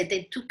parce que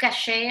c'était tout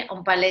caché. On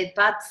ne parlait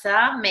pas de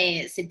ça,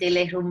 mais c'était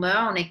les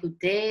rumeurs. On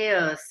écoutait,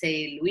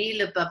 c'est lui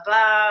le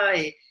papa.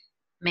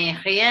 Mais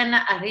rien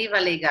n'arrive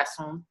à les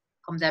garçons,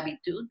 comme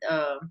d'habitude.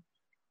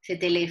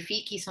 C'était les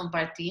filles qui sont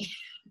parties.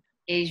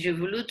 Et je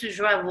voulais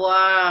toujours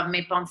avoir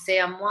mes pensées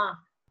à moi.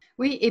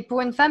 Oui, et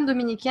pour une femme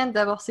dominicaine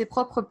d'avoir ses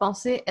propres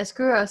pensées, est-ce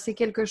que c'est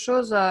quelque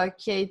chose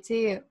qui a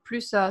été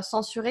plus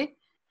censuré?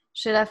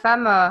 Chez la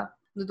femme,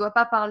 ne doit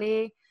pas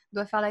parler,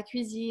 doit faire la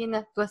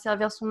cuisine, doit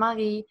servir son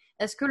mari.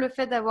 Est-ce que le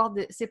fait d'avoir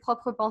ses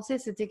propres pensées,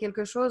 c'était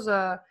quelque chose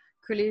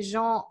que les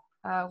gens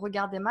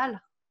regardaient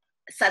mal?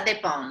 Ça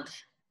dépend.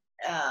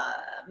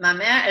 Ma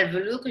mère, elle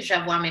voulait que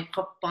j'avoie mes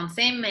propres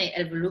pensées, mais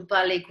elle ne voulait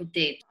pas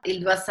l'écouter.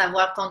 Il doit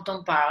savoir quand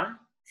on parle,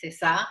 c'est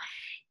ça.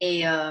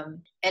 Et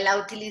elle a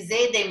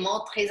utilisé des mots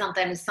très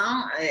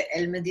intéressants.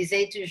 Elle me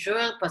disait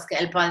toujours, parce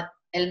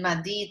elle m'a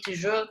dit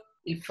toujours,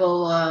 il ne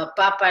faut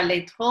pas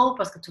parler trop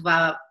parce que tu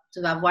vas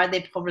avoir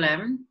des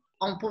problèmes.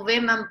 On ne pouvait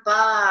même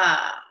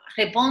pas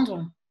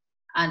répondre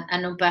à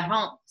nos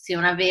parents. Si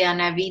on avait un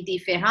avis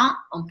différent,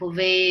 on ne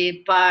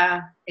pouvait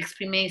pas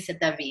exprimer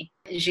cet avis.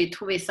 J'ai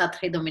trouvé ça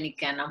très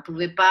dominicain. On ne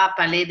pouvait pas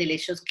parler des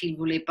choses qu'ils ne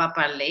voulaient pas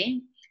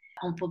parler.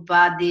 On ne peut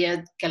pas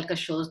dire quelque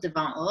chose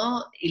devant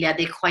eux. Il y a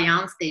des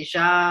croyances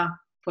déjà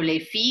pour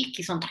les filles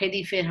qui sont très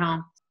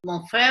différentes.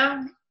 Mon frère,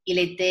 il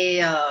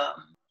était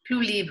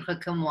plus libre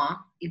que moi.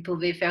 Il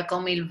pouvait faire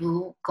comme il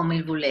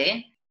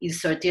voulait. Il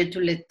sortait tout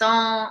le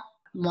temps.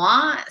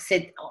 Moi,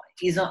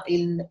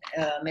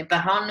 mes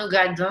parents nous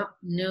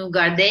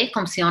gardaient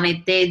comme si on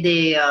était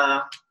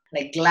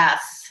les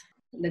glaces,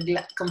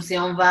 comme si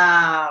on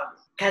va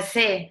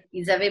casser.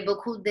 Ils avaient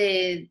beaucoup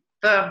de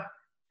peur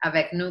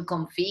avec nous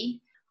comme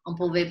filles. On ne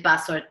pouvait pas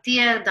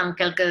sortir dans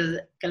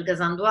quelques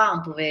endroits, on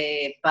ne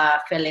pouvait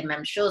pas faire les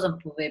mêmes choses, on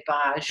ne pouvait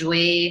pas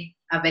jouer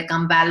avec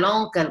un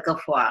ballon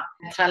quelquefois.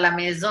 Être à la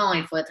maison,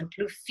 il faut être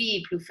plus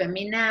fille, plus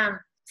féminin.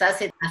 Ça,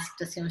 c'est la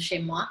situation chez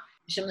moi.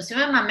 Je me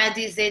souviens, ma mère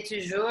disait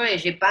toujours, et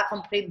je n'ai pas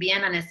compris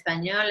bien en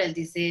espagnol, elle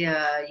disait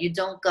You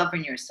don't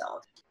govern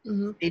yourself.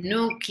 Mm-hmm. C'est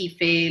nous qui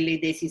faisons les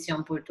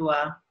décisions pour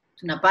toi.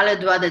 Tu n'as pas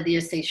le droit de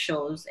dire ces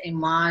choses. Et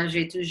moi,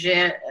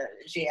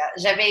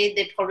 j'avais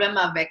des problèmes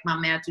avec ma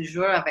mère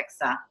toujours avec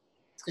ça.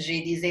 Parce que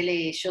je disais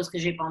les choses que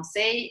j'ai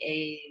pensées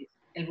et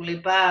elle ne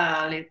voulait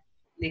pas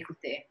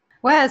l'écouter.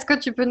 Ouais, est-ce que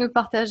tu peux nous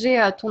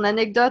partager ton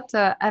anecdote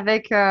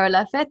avec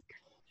la fête?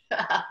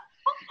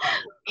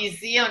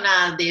 Ici, on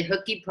a des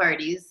hooky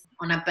parties.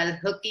 On appelle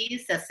hooky,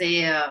 ça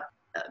c'est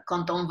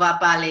quand on ne va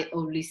pas aller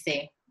au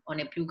lycée. On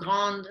est plus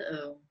grande,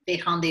 on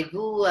fait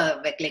rendez-vous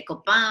avec les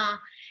copains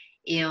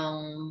et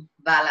on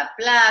va à la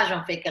plage,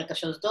 on fait quelque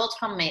chose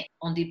d'autre, mais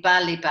on ne dit pas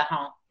les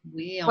parents.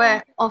 Oui,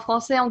 ouais, en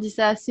français, on dit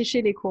ça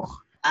sécher les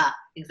cours. Ah,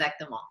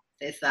 exactement,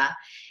 c'est ça.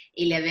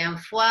 Il y avait une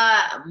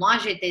fois, moi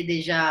j'étais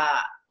déjà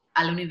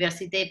à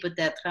l'université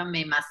peut-être,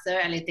 mais ma sœur,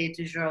 elle était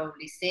toujours au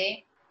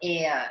lycée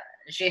et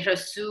j'ai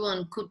reçu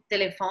un coup de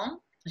téléphone.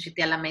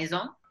 J'étais à la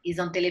maison. Ils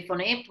ont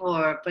téléphoné pour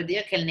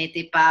dire qu'elle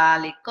n'était pas à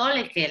l'école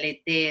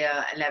et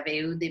elle avait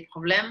eu des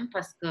problèmes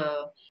parce qu'il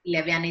y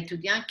avait un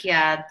étudiant qui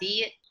a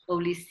dit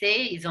au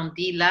lycée, ils ont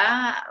dit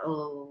là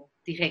aux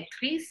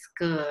directrices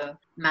que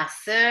ma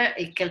sœur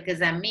et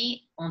quelques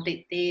amis ont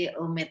été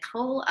au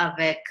métro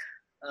avec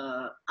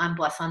un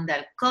boisson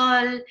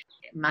d'alcool.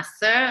 Ma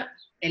sœur,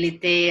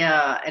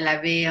 elle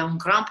avait un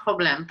grand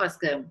problème parce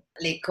que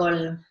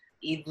l'école,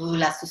 ils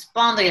voulaient la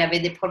suspendre, il y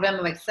avait des problèmes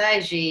avec ça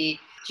et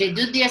j'ai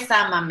dû dire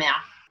ça à ma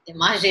mère. Et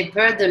moi, j'ai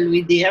peur de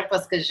lui dire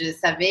parce que je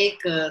savais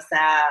que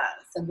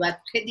ça doit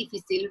être très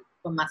difficile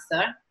pour ma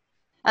sœur.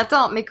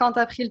 Attends, mais quand tu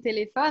as pris le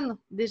téléphone,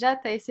 déjà,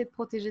 tu as essayé de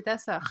protéger ta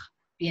sœur.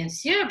 Bien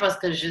sûr, parce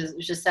que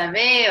je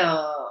savais,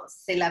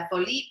 c'est la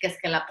folie, qu'est-ce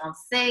qu'elle a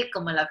pensé,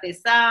 comment elle a fait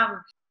ça.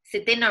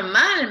 C'était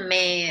normal,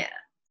 mais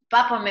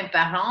pas pour mes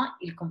parents.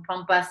 Ils ne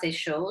comprennent pas ces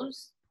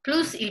choses.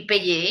 Plus, ils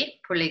payaient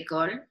pour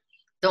l'école.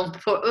 Donc,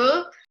 pour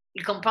eux,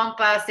 ils ne comprennent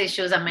pas ces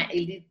choses.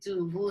 Ils disent,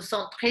 vous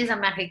sont très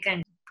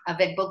américains,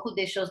 avec beaucoup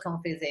de choses qu'on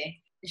faisait.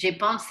 J'ai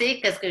pensé,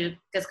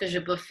 qu'est-ce que je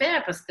peux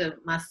faire, parce que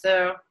ma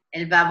sœur,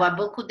 elle va avoir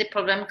beaucoup de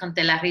problèmes quand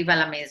elle arrive à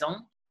la maison.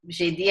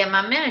 J'ai dit à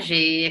ma mère,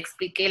 j'ai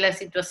expliqué la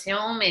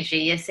situation, mais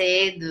j'ai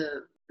essayé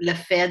de le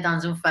faire dans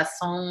une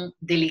façon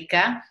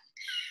délicate.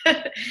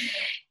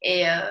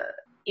 Et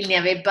il n'y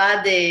avait pas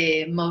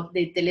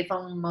de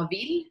téléphone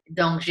mobile,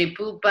 donc je ne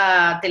peux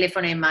pas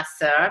téléphoner ma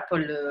soeur pour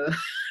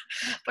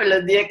pour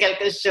lui dire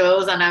quelque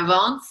chose en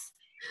avance.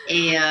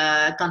 Et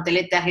quand elle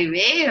est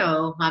arrivée,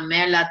 ma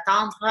mère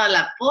l'attendra à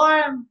la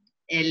porte.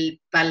 Elle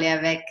parlait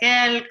avec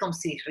elle comme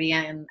si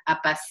rien n'a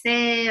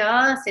passé.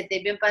 Oh, c'était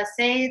bien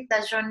passé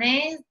ta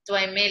journée? Tu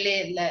as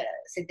aimé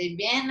c'était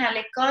bien à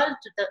l'école?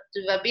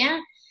 Tout va bien?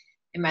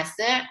 Et ma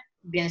sœur,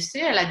 bien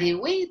sûr, elle a dit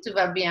oui, tout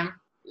va bien.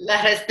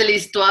 Le reste de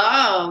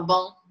l'histoire,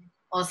 bon,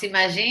 on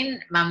s'imagine,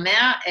 ma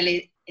mère, elle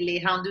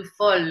est rendue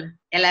folle.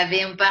 Elle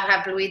avait un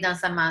parapluie dans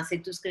sa main,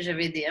 c'est tout ce que je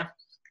vais dire.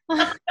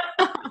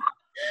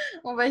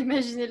 On va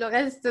imaginer le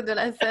reste de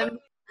la scène.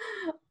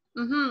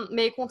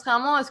 Mais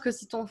contrairement à ce que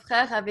si ton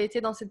frère avait été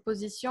dans cette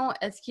position,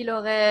 est-ce qu'il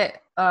aurait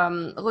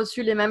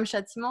reçu les mêmes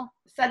châtiments?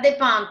 Ça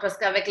dépend, parce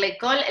qu'avec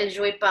l'école, elle ne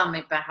jouait pas,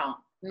 mes parents.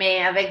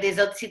 Mais avec des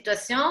autres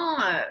situations,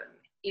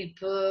 il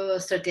peut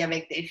sortir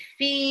avec des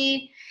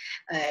filles.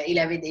 Il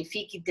avait des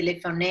filles qui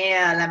téléphonaient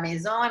à la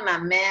maison et ma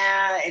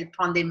mère, elle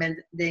prend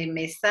des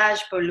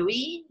messages pour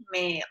lui.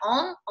 Mais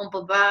on ne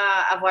peut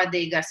pas avoir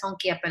des garçons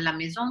qui appellent la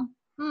maison.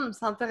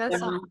 C'est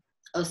intéressant.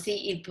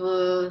 Aussi, il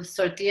peut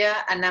sortir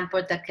à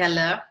n'importe quelle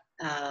heure.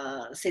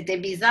 C'était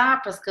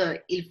bizarre parce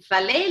qu'il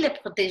fallait les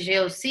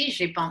protéger aussi,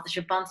 je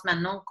pense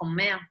maintenant comme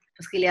mère,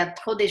 parce qu'il y a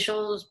trop de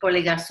choses pour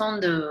les garçons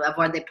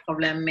d'avoir des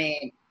problèmes,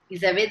 mais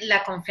ils avaient de la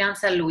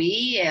confiance à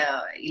lui,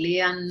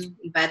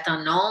 il va être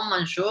un homme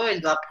un jour, il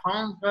doit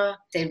prendre,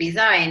 c'est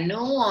bizarre, et nous,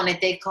 on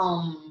était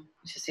comme,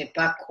 je sais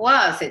pas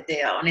quoi,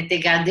 on était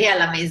gardés à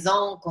la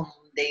maison comme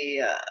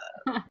des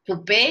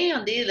poupées,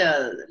 on dit,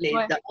 les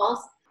Ouais. dolls.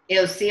 Et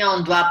aussi,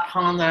 on doit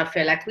apprendre à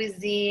faire la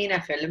cuisine, à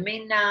faire le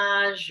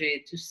ménage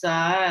et tout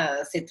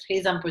ça. C'est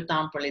très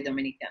important pour les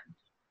Dominicains.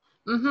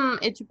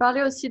 Et tu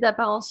parlais aussi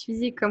d'apparence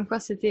physique, comme quoi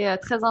c'était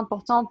très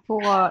important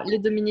pour les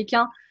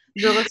Dominicains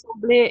de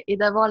ressembler et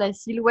d'avoir la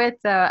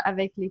silhouette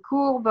avec les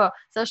courbes.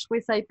 Ça, je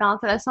trouvais ça hyper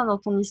intéressant dans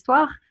ton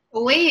histoire.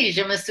 Oui,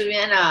 je me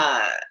souviens,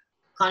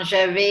 quand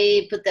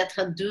j'avais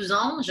peut-être 12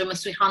 ans, je me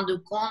suis rendu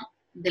compte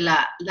de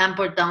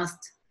l'importance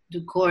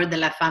du corps de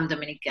la femme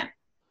dominicaine.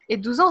 Et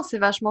 12 ans, c'est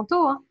vachement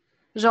tôt, hein.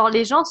 Genre,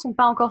 les gens sont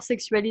pas encore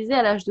sexualisés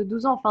à l'âge de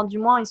 12 ans. Enfin, du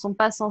moins, ils sont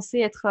pas censés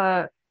être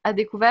à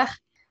découvert.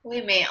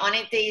 Oui, mais on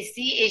était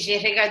ici et j'ai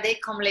regardé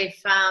comme les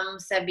femmes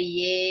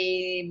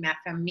s'habillaient, ma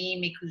famille,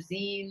 mes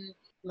cousines.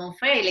 Mon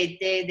frère, il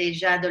était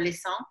déjà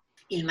adolescent.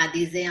 Il m'a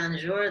dit un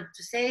jour,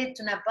 tu sais,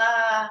 tu n'as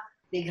pas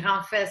des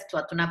grandes fesses,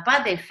 toi. Tu n'as pas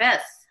des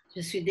fesses.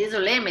 Je suis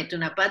désolée, mais tu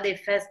n'as pas des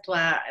fesses,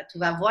 toi. Tu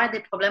vas avoir des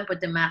problèmes pour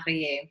te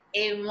marier.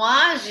 Et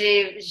moi,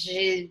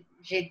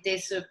 j'étais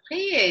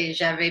surpris et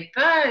j'avais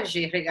peur.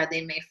 J'ai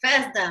regardé mes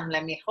fesses dans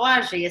le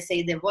miroir. J'ai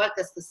essayé de voir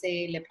qu'est-ce que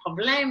c'est le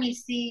problème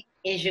ici.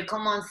 Et je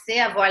commençais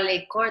à voir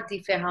les corps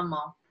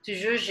différemment.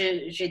 Toujours,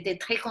 j'étais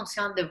très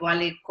consciente de voir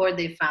les corps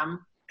des femmes.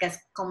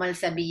 Comment elles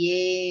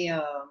s'habillaient.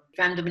 Les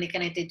femmes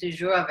dominicaines étaient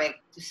toujours avec,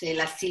 tu sais,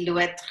 la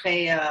silhouette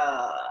très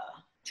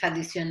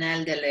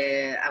traditionnelle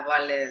d'avoir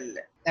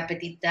la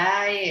petite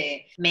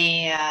taille.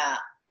 Mais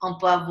on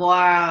peut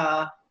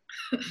avoir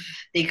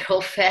des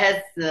gros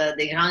fesses,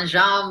 des grandes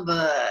jambes,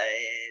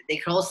 des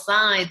gros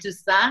seins et tout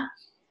ça.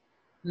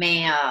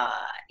 Mais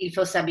il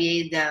faut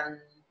s'habiller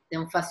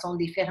d'une façon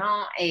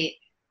différente. Et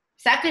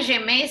ça que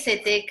j'aimais,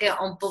 c'était qu'il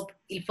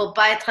ne faut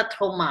pas être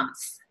trop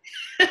mince.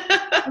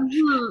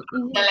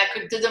 Dans la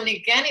culture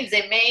dominicaine, ils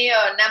aimaient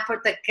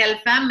n'importe quelle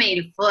femme, mais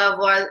il faut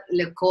avoir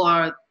le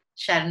corps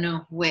charnu.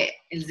 Oui,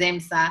 ils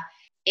aiment ça.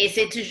 Et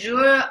c'est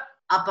toujours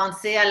à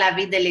penser à la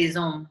vie des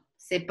hommes.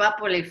 C'est pas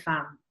pour les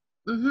femmes.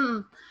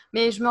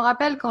 Mais je me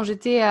rappelle quand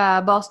j'étais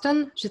à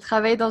Boston, j'ai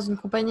travaillé dans une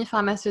compagnie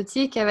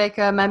pharmaceutique avec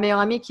ma meilleure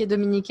amie qui est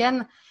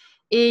dominicaine.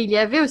 Et il y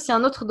avait aussi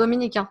un autre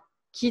Dominicain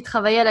qui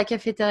travaillait à la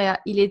cafétéria.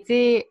 Il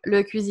était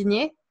le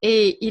cuisinier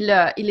et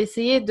il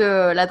essayait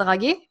de la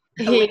draguer.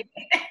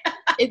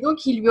 Et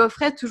donc, il lui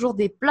offrait toujours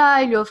des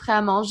plats, il lui offrait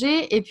à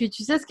manger. Et puis,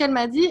 tu sais ce qu'elle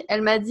m'a dit?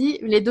 Elle m'a dit,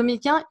 les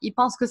Dominicains, ils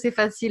pensent que c'est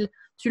facile.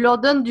 Tu leur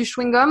donnes du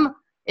chewing-gum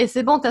et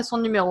c'est bon, tu as son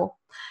numéro.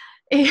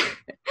 Et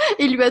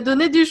il lui a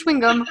donné du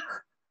chewing-gum.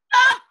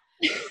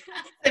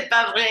 C'est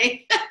pas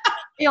vrai.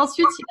 Et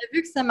ensuite, il a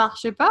vu que ça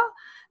marchait pas.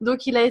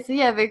 Donc, il a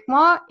essayé avec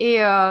moi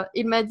et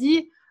il m'a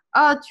dit,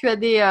 ah, tu as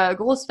des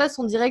grosses fesses,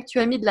 on dirait que tu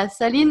as mis de la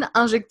saline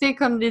injectée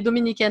comme les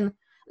Dominicaines.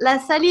 la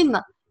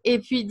saline. Et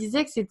puis il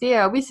disait que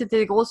c'était, oui, c'était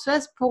des grosses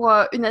fesses pour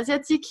une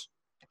asiatique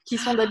qui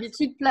sont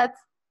d'habitude plates.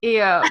 Et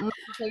moi, je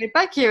ne savais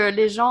pas que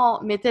les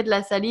gens mettaient de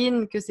la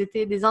saline, que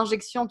c'était des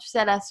injections, tu sais,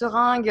 à la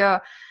seringue.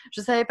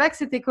 Je ne savais pas que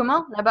c'était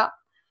commun là-bas.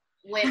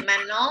 Oui,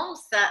 maintenant,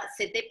 ça,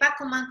 c'était pas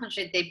commun quand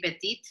j'étais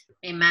petite,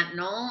 mais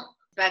maintenant,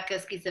 pas que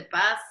ce qui se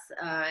passe,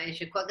 et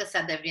je crois que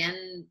ça devient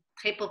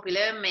très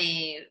populaire,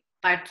 mais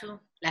partout.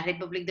 La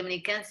République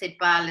dominicaine, c'est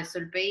pas le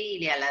seul pays.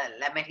 Il y a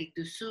l'Amérique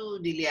du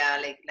Sud, il y a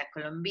la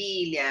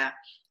Colombie, il y a...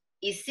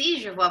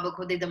 Ici, je vois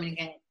beaucoup de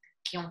Dominicains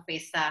qui ont fait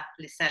ça,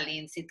 les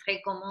salines. C'est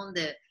très commun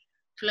de...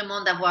 Tout le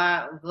monde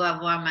veut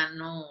avoir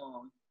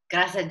maintenant,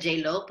 grâce à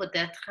J-Lo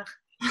peut-être,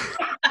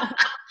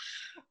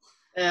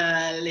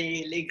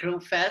 les gros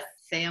fesses.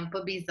 C'est un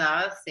peu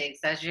bizarre, c'est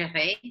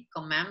exagéré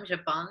quand même, je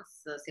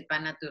pense. C'est pas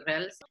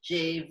naturel.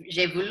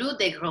 J'ai voulu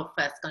des gros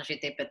fesses quand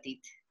j'étais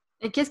petite.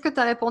 Et qu'est-ce que tu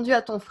as répondu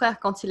à ton frère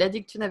quand il a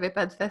dit que tu n'avais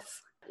pas de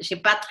fesses? J'ai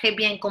pas très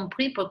bien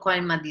compris pourquoi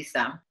il m'a dit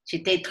ça.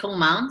 J'étais trop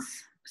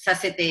mince. Ça,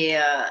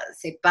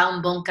 c'est pas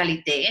une bonne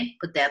qualité,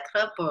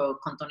 peut-être, pour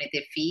quand on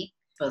était fille,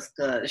 parce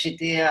que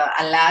j'étais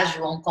à l'âge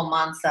où on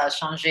commence à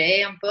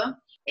changer un peu.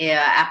 Et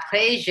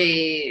après,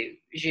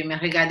 je me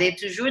regardais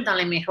toujours dans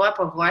les miroirs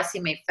pour voir si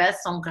mes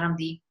fesses ont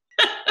grandi.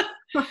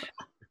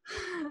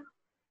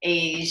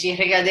 Et j'ai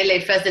regardé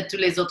les fesses de toutes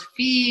les autres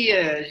filles.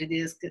 J'ai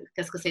dit,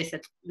 qu'est-ce que c'est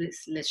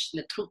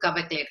le truc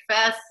avec les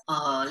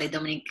fesses? Les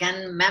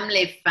Dominicaines, même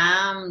les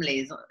femmes,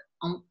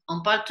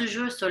 on parle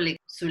toujours sur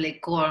les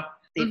corps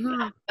des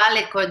femmes, pas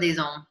les corps des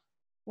hommes.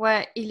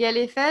 Ouais, il y a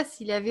les fesses,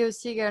 il y avait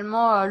aussi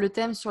également le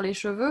thème sur les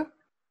cheveux.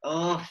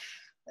 Oh,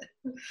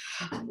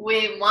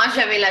 oui, moi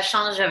j'avais la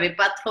chance, j'avais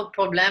pas trop de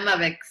problème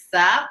avec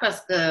ça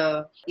parce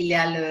que il y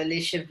a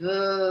les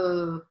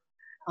cheveux,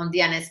 on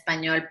dit en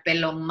espagnol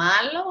pelo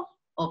malo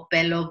o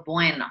pelo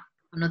bueno.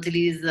 On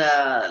utilise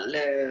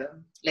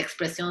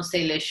l'expression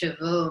c'est les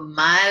cheveux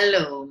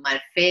mal ou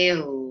mal faits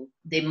ou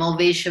des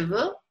mauvais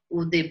cheveux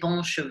ou des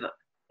bons cheveux.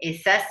 Et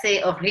ça,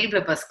 c'est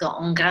horrible parce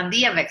qu'on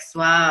grandit avec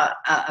soi,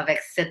 avec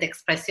cette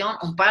expression,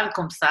 on parle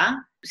comme ça.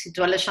 Si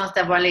tu as la chance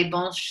d'avoir les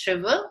bons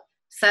cheveux,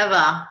 ça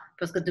va,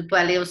 parce que tu peux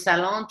aller au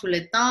salon tout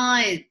le temps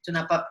et tu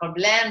n'as pas de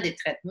problème, des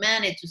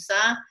traitements et tout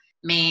ça.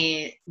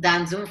 Mais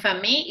dans une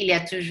famille, il y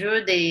a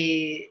toujours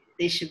des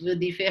cheveux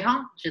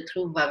différents, je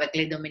trouve, avec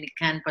les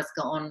Dominicains, parce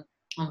qu'on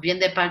vient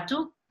de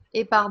partout.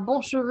 Et par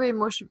bons cheveux et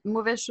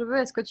mauvais cheveux,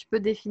 est-ce que tu peux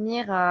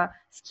définir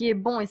ce qui est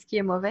bon et ce qui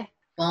est mauvais?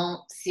 Bon,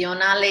 si on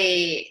a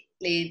les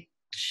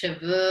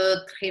cheveux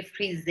très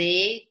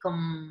frisés,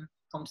 comme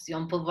si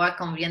on peut voir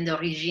qu'on vient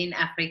d'origine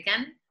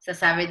africaine,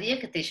 ça veut dire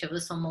que tes cheveux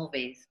sont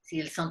mauvais.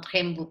 S'ils sont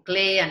très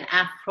bouclés, un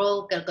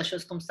afro, quelque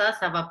chose comme ça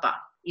va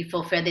pas. Il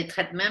faut faire des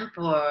traitements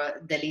pour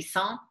des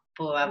lissants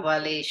pour avoir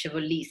les cheveux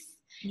lisses.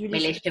 Mais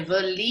les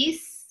cheveux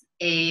lisses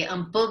et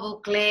un peu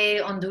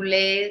bouclés,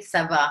 ondulés,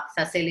 ça va.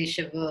 Ça, c'est les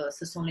cheveux,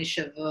 ce sont les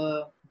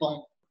cheveux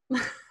bons.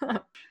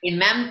 Et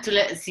même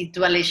si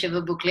tu as les cheveux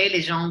bouclés,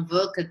 les gens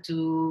veulent que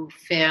tu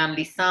fais un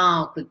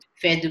lissant, que tu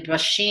fais du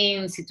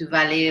brushing. Si tu vas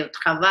aller au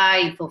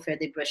travail, il faut faire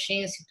des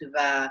brushing. Si tu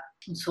vas à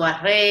une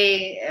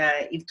soirée,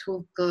 ils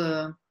trouvent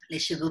que les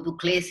cheveux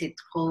bouclés, c'est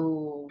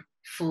trop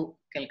fou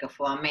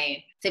quelquefois.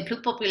 Mais c'est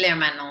plus populaire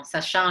maintenant. Ça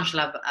change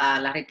à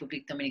la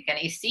République dominicaine.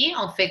 Ici,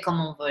 on fait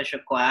comme on veut, je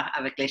crois,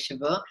 avec les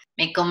cheveux.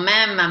 Mais quand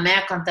même, ma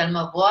mère, quand elle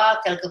me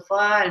voit,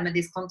 quelquefois, elle me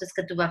dit, quand est-ce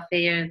que tu vas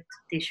faire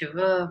tes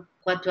cheveux?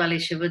 Pourquoi tu as les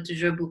cheveux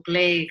toujours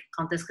bouclés?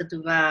 Quand est-ce que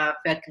tu vas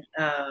faire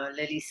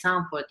le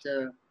lissant pour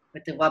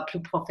te voir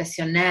plus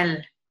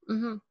professionnel?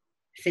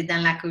 C'est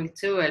dans la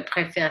culture, elle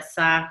préfère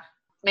ça.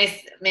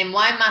 Mais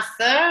moi et ma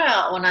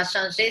soeur, on a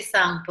changé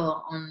ça un peu.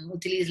 On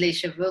utilise les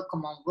cheveux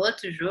comme on veut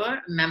toujours,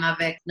 même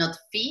avec notre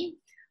fille.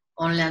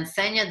 On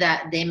l'enseigne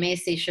d'aimer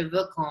ses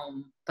cheveux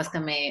parce que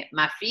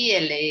ma fille,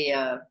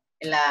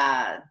 elle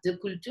a deux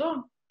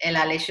cultures. Elle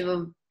a les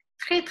cheveux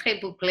très, très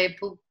bouclés,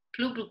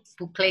 plus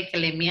bouclés que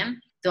les miennes.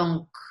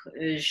 Donc,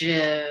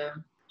 je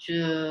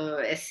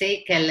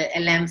essaie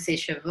qu'elle aime ses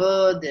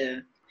cheveux,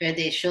 de faire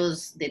des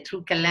choses, des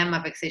trucs qu'elle aime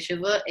avec ses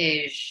cheveux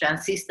et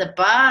j'insiste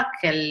pas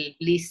qu'elle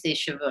lisse ses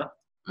cheveux.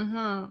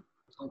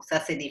 Donc, ça,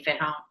 c'est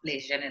différent, les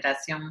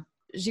générations.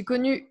 J'ai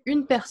connu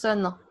une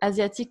personne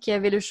asiatique qui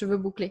avait les cheveux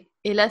bouclés.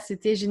 Et là,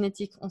 c'était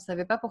génétique. On ne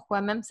savait pas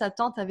pourquoi. Même sa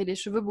tante avait les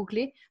cheveux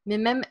bouclés, mais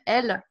même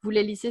elle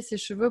voulait lisser ses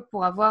cheveux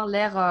pour avoir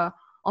l'air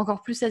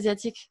encore plus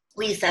asiatique.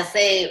 Oui, ça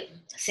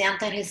c'est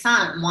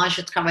intéressant. Moi,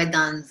 je travaille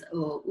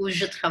où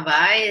je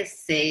travaille,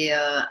 c'est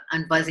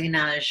un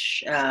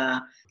voisinage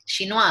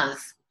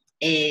chinoise.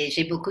 Et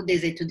j'ai beaucoup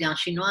des étudiants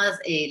chinoises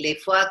et les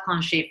fois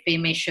quand j'ai fait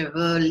mes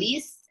cheveux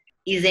lisses,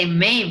 ils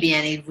aimaient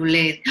bien, ils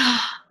voulaient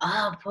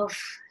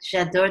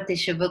j'adore tes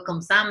cheveux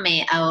comme ça,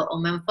 mais en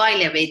même temps,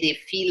 il y avait des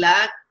filles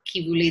là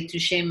qui voulaient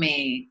toucher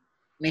mes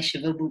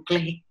cheveux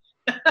bouclés.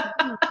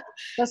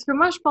 Parce que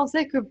moi, je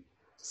pensais que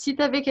si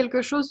tu avais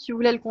quelque chose, tu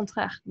voulais le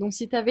contraire. Donc,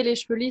 si tu avais les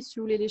cheveux lisses,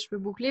 tu voulais les cheveux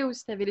bouclés, ou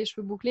si tu avais les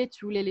cheveux bouclés,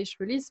 tu voulais les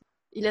cheveux lisses.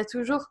 Il a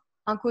toujours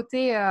un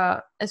côté,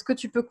 est-ce que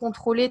tu peux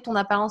contrôler ton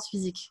apparence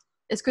physique?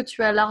 Est-ce que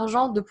tu as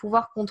l'argent de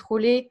pouvoir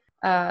contrôler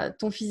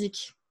ton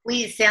physique?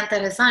 Oui, c'est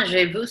intéressant.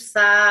 J'ai vu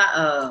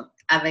ça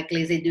avec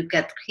les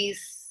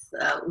éducatrices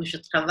où je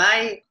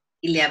travaille.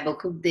 Il y a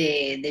beaucoup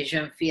de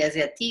jeunes filles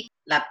asiatiques.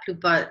 La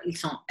plupart,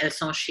 elles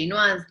sont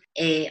chinoises.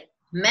 Et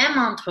même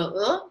entre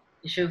eux,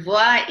 je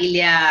vois, il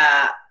y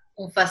a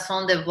une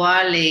façon de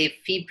voir les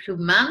filles plus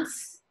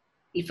minces.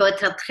 Il faut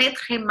être très,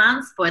 très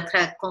mince pour être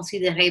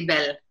considérée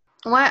belle.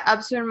 Ouais,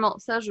 absolument.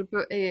 Ça, je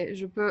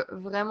peux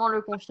vraiment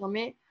le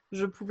confirmer.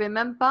 Je pouvais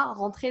même pas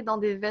rentrer dans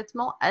des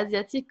vêtements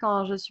asiatiques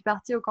quand je suis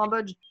partie au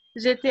Cambodge.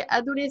 J'étais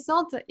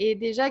adolescente et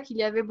déjà qu'il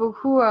y avait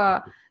beaucoup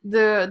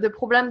de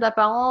problèmes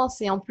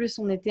d'apparence et en plus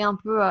on était un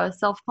peu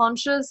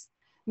self-conscious,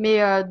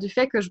 mais du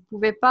fait que je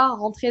pouvais pas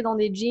rentrer dans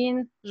des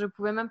jeans, je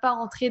pouvais même pas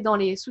rentrer dans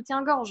les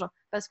soutiens-gorge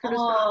parce que le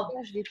Oh,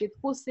 soutien-gorge il était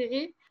trop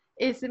serré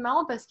et c'est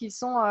marrant parce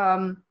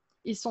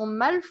ils sont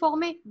mal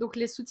formés. Donc,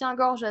 les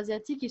soutiens-gorge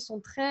asiatiques, ils sont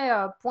très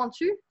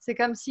pointus. C'est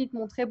comme s'ils te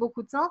montraient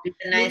beaucoup de seins.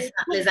 Mais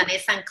les années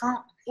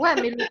 50. ouais,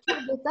 mais le tour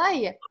de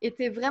taille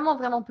était vraiment,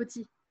 vraiment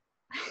petit.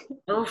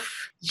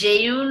 Ouf.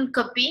 J'ai une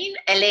copine,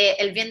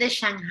 elle vient de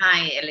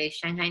Shanghai, elle est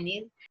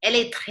shanghaïnaise. Elle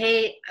est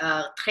très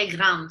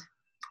grande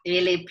et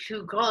elle est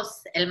plus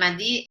grosse. Elle m'a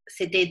dit que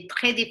c'était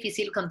très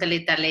difficile quand elle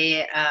est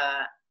allée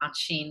en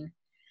Chine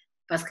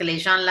parce que les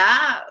gens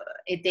là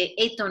étaient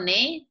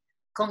étonnés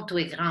comme tu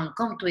es grande,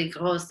 comme tu es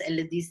grosse. Elle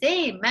le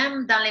disait,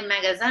 même dans les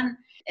magasins,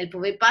 elle ne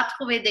pouvait pas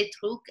trouver des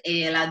trucs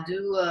et elle a dû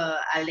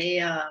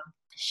aller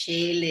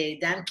chez les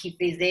dames qui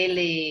faisaient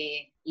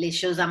les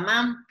choses à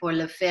main pour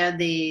le faire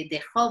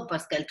des robes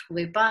parce qu'elle ne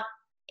trouvait pas.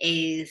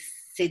 Et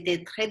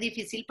c'était très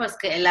difficile parce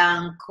qu'elle a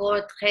un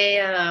corps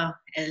très,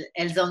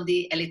 elles ont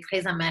dit, elle est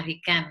très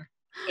américaine.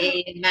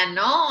 Et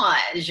maintenant,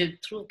 je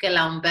trouve qu'elle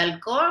a un bel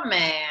corps,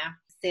 mais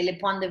c'est le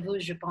point de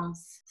vue, je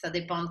pense. Ça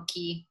dépend de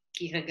qui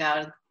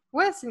regarde.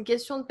 Ouais, c'est une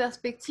question de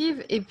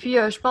perspective. Et puis,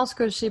 je pense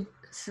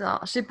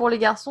que pour les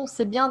garçons,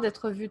 c'est bien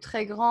d'être vu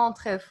très grand,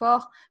 très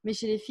fort. Mais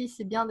chez les filles,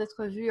 c'est bien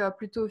d'être vu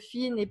plutôt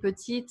fine et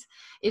petite.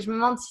 Et je me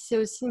demande si c'est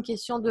aussi une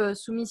question de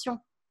soumission.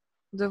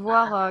 De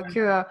voir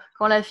que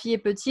quand la fille est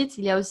petite,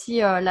 il y a aussi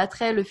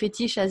l'attrait, le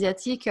fétiche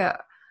asiatique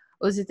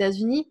aux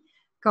États-Unis.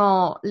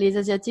 Quand les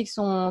Asiatiques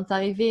sont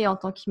arrivés en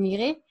tant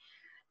qu'immigrés,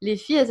 les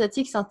filles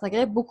asiatiques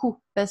s'intégraient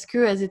beaucoup parce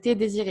qu'elles étaient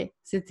désirées.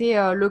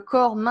 C'était le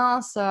corps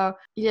mince,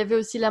 il y avait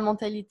aussi la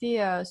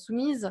mentalité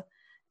soumise,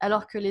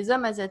 alors que les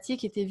hommes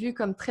asiatiques étaient vus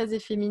comme très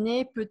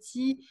efféminés,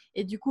 petits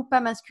et du coup pas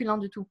masculins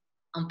du tout.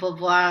 On peut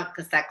voir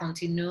que ça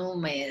continue,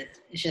 mais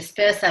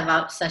j'espère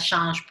que ça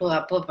change peu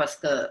à peu parce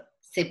que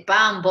c'est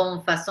pas une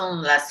bonne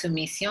façon. La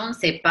soumission,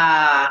 c'est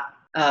pas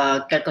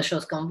quelque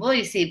chose qu'on veut.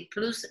 Et c'est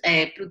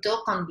plutôt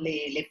quand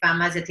les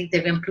femmes asiatiques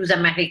deviennent plus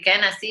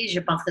américaines aussi, je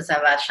pense que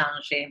ça va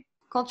changer.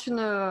 Quand tu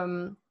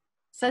ne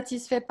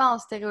satisfais pas un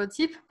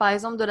stéréotype, par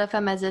exemple de la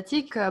femme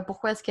asiatique,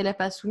 pourquoi est-ce qu'elle n'est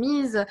pas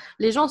soumise?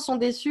 Les gens sont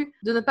déçus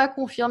de ne pas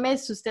confirmer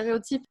ce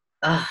stéréotype.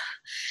 Ah.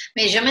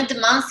 Mais je me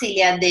demande s'il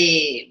y a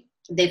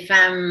des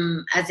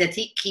femmes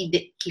asiatiques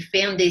qui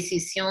font une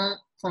décision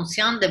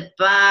consciente de ne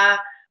pas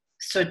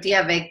sortir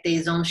avec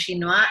des hommes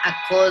chinois à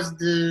cause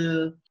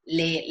de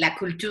la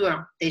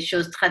culture, des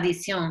choses,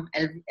 traditions.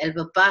 Elle ne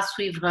veut pas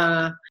suivre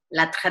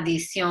la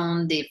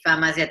tradition des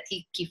femmes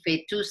asiatiques qui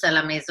fait tous à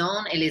la maison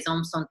et les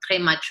hommes sont très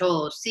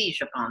machos aussi,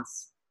 je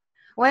pense.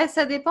 Ouais,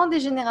 ça dépend des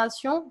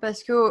générations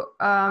parce que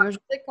je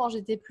sais que quand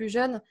j'étais plus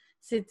jeune,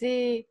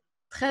 c'était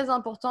très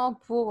important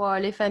pour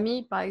les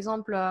familles. Par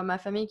exemple, ma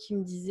famille qui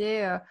me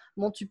disait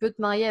bon, tu peux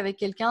te marier avec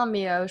quelqu'un,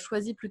 mais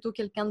choisis plutôt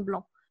quelqu'un de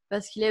blanc.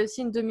 Parce qu'il y a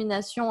aussi une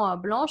domination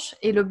blanche.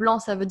 Et le blanc,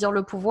 ça veut dire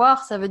le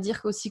pouvoir, ça veut dire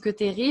aussi que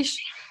tu es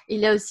riche. Il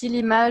y a aussi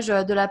l'image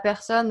de la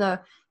personne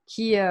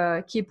qui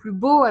est plus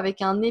beau,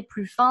 avec un nez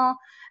plus fin,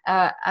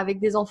 avec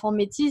des enfants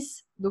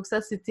métis. Donc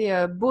ça,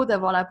 c'était beau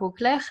d'avoir la peau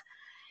claire.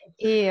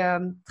 Et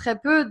très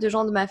peu de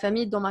gens de ma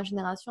famille, dans ma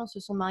génération, se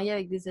sont mariés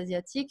avec des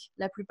Asiatiques.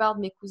 La plupart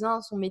de mes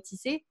cousins sont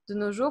métissés de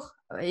nos jours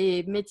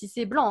et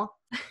métissés blancs,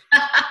 hein.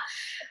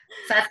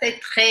 Ça,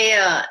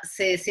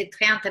 c'est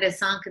très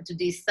intéressant que tu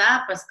dises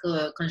ça parce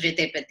que quand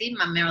j'étais petite,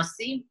 ma mère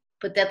aussi,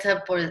 peut-être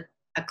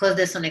à cause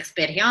de son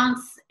expérience,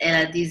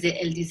 elle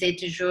disait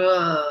toujours,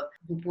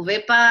 vous ne pouvez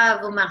pas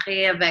vous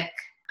marier avec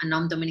un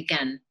homme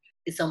dominicain.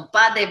 Ils ne sont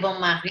pas des bons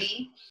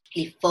maris.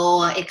 Il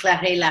faut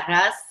éclairer la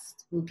race.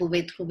 Vous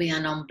pouvez trouver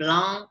un homme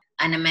blanc,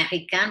 un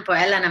Américain. Pour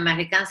elle, un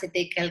Américain,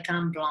 c'était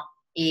quelqu'un de blanc.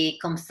 Et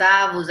comme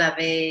ça, vous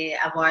allez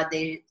avoir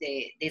des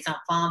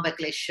enfants avec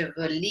les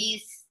cheveux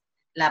lisses,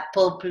 la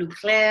peau plus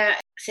claire.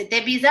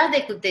 C'était bizarre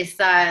d'écouter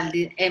ça.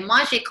 Et moi,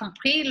 j'ai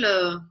compris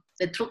le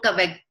truc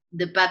avec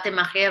de ne pas te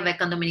marier avec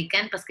un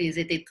Dominicain parce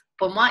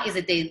pour moi, ils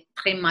étaient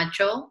très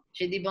machos.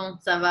 J'ai dit, bon,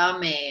 ça va,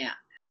 mais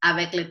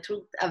avec le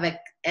truc,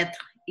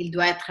 il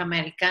doit être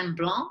américain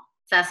blanc,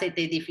 ça,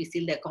 c'était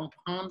difficile de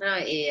comprendre.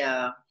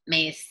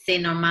 Mais c'est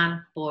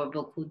normal pour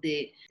beaucoup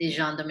de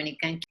gens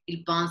dominicains.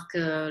 Ils pensent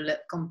que,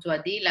 comme tu as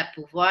dit, le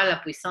pouvoir, la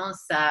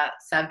puissance,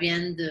 ça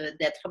vient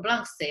d'être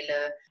blanc.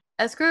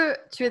 Est-ce que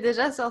tu es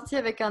déjà sorti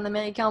avec un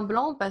Américain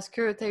blanc parce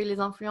que tu as eu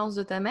les influences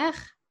de ta mère?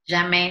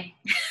 Jamais.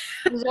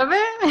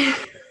 Jamais.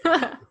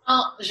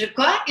 Non, je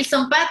crois qu'ils ne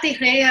sont pas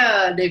attirés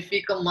des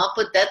filles comme moi,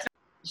 peut-être.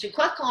 Je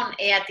crois qu'on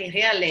est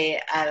attiré à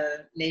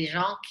les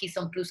gens qui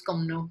sont plus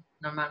comme nous,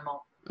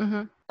 normalement.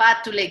 Mhm. Pas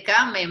tous les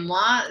cas, mais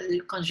moi,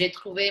 quand j'ai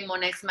trouvé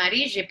mon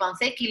ex-mari, j'ai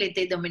pensé qu'il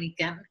était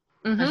dominicain.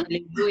 Quand je Mhm.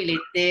 l'ai vu, il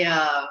était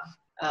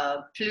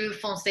plus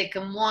foncé que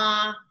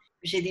moi.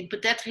 J'ai dit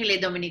peut-être il est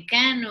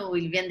dominicain ou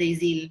il vient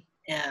des îles.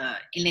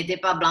 Il n'était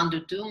pas blanc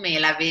du tout, mais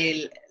il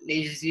avait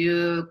les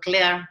yeux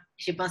clairs.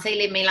 J'ai pensé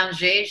qu'il est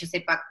mélangé, je ne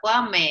sais pas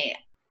quoi, mais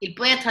il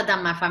peut être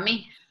dans ma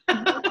famille.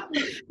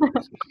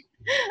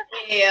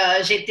 Et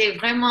j'étais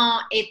vraiment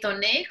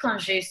étonnée quand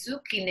j'ai su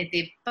qu'il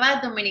n'était pas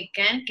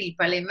dominicain, qu'il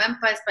parlait même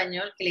pas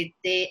espagnol, qu'il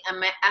était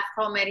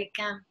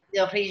afro-américain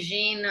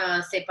d'origine.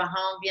 Ses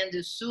parents viennent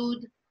du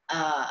sud,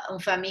 une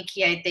famille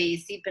qui a été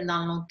ici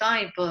pendant longtemps.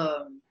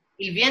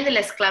 Il vient de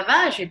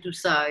l'esclavage et tout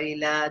ça.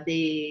 Il a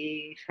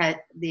des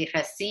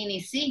racines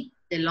ici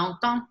de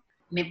longtemps.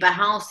 Mes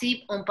parents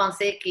aussi ont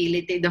pensé qu'il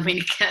était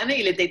dominicain.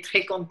 Il était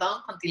très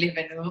content quand il est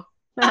venu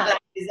à la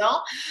maison.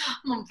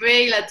 Mon père,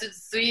 il a tout de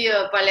suite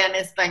parlé en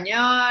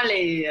espagnol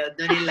et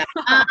donné la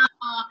main.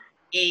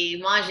 Et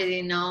moi,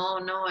 j'ai dit non,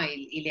 non,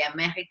 il est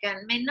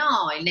américain. Mais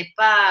non, il n'est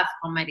pas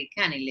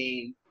afro-américain,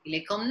 il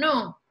est comme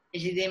nous. Et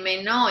j'ai dit,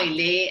 mais non, il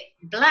est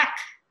black.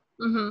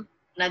 Mhm.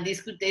 On a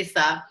discuté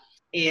ça.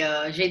 Et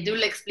j'ai dû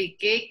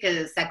l'expliquer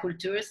que sa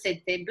culture,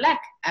 c'était black,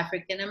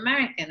 African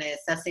American. Et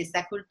ça, c'est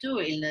sa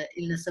culture.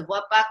 Il ne se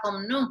voit pas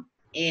comme nous.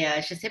 Et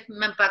je ne sais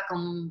même pas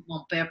comment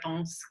mon père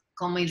pense,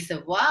 comment il se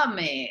voit,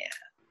 mais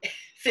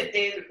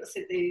c'était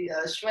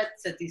chouette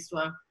cette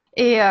histoire.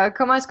 Et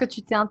comment est-ce que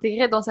tu t'es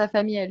intégrée dans sa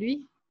famille à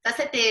lui? Ça,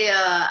 c'était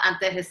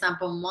intéressant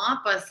pour moi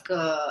parce que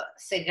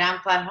ses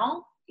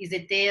grands-parents, ils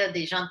étaient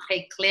des gens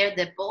très clairs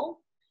de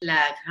peau.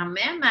 La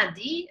grand-mère m'a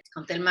dit,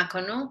 quand elle m'a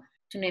connue,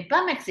 tu n'es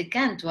pas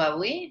mexicaine, toi,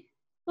 oui?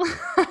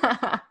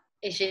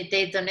 Et j'ai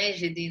été étonnée,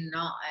 j'ai dit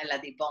non. Elle a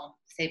dit, bon,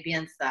 c'est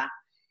bien ça.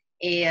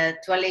 Et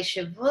toi, les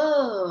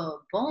cheveux,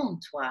 bon,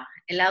 toi.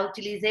 Elle a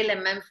utilisé les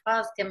mêmes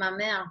phrases que ma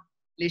mère.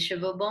 Les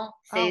cheveux bons.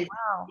 Oh,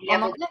 wow. Il y a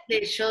En beaucoup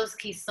anglais? de choses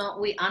qui sont,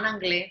 oui, en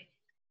anglais,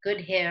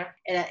 good hair.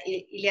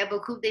 Il y a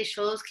beaucoup de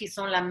choses qui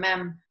sont la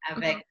même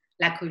avec Mhm.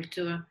 la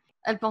culture.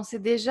 Elle pensait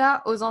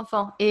déjà aux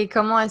enfants. Et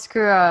comment est-ce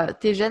que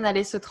tes gènes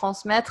allaient se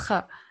transmettre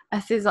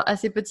à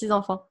ses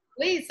petits-enfants?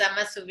 Oui, ça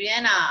me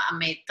souvient à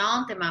mes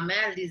tantes et ma mère,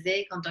 elle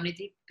disait quand on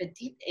était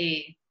petite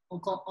et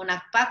on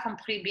n'a pas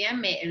compris bien,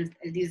 mais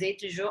elle disait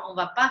toujours, on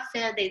va pas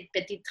faire des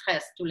petites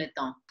tresses tout le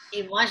temps.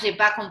 Et moi, j'ai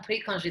pas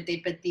compris quand j'étais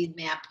petite,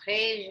 mais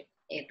après,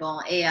 et bon,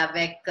 et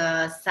avec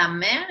sa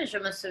mère, je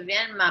me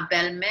souviens, ma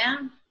belle-mère,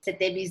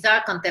 c'était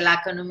bizarre quand elle a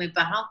connu mes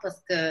parents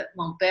parce que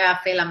mon père a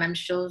fait la même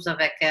chose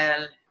avec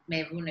elle.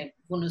 Mais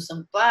vous ne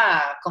sommes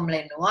pas comme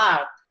les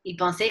Noirs. Il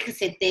pensait que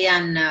c'était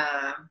un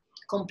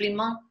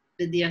compliment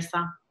de dire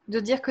ça.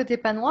 De dire que t'es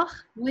pas noir?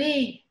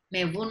 Oui,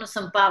 mais vous ne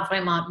sommes pas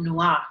vraiment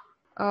noirs.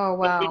 Oh,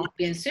 wow.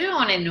 Bien sûr,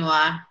 on est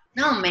noirs.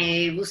 Non,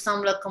 mais vous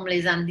semblez comme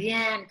les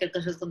Indiens,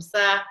 quelque chose comme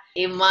ça.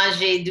 Et moi,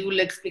 j'ai dû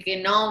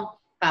l'expliquer. Non,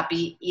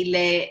 papi,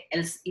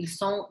 ils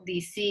sont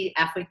d'ici,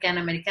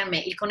 africains-américains,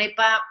 mais ils ne connaissent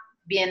pas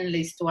bien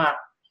l'histoire.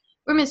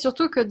 Oui, mais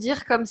surtout que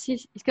dire comme s'il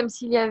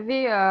y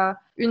avait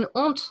une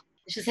honte.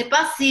 Je ne sais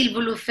pas s'ils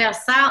voulaient faire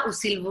ça ou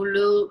s'ils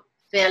voulaient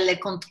faire le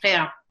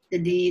contraire, de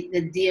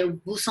dire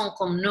vous sont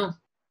comme nous.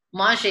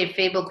 Moi, j'ai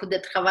fait beaucoup de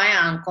travail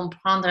à en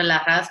comprendre la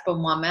race pour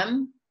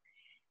moi-même,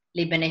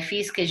 les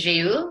bénéfices que j'ai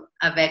eus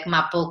avec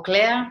ma peau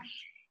claire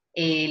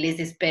et les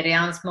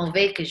expériences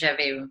mauvaises que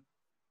j'avais eues.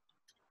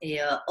 Et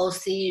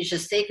aussi, je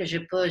sais que je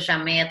ne peux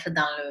jamais être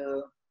dans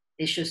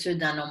les chaussures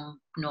d'un homme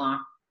noir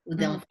ou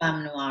d'une Mhm.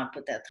 femme noire,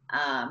 peut-être.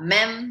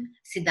 Même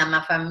si dans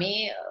ma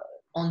famille,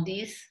 on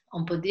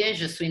peut dire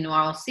je suis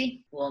noire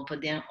aussi, ou on peut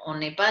dire on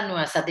n'est pas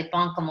noir. Ça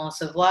dépend comment on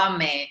se voit,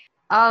 mais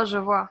Ah, je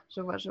vois, je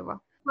vois, je vois.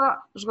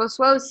 Je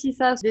reçois aussi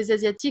ça des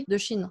Asiatiques de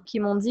Chine qui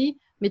m'ont dit,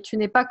 mais tu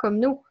n'es pas comme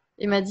nous.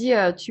 Il m'a dit,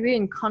 tu es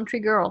une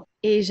country girl.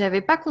 Et j'avais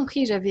pas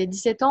compris, j'avais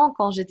 17 ans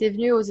quand j'étais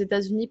venue aux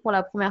États-Unis pour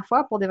la première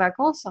fois pour des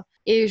vacances.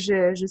 Et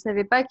je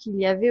savais pas qu'il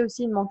y avait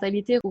aussi une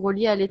mentalité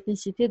reliée à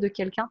l'ethnicité de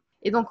quelqu'un.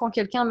 Et donc, quand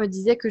quelqu'un me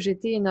disait que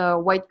j'étais une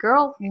white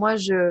girl, moi,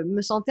 je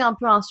me sentais un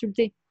peu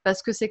insultée.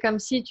 Parce que c'est comme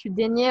si tu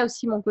déniais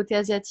aussi mon côté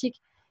asiatique.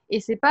 Et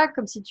c'est pas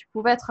comme si tu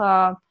pouvais être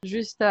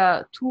juste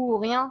tout ou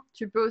rien.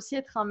 Tu peux aussi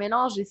être un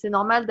mélange et c'est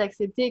normal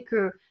d'accepter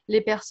que les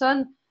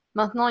personnes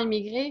maintenant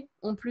immigrées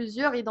ont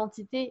plusieurs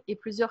identités et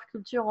plusieurs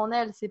cultures en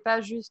elles. C'est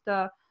pas juste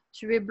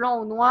tu es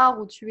blanc ou noir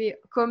ou tu es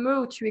comme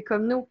eux ou tu es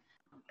comme nous.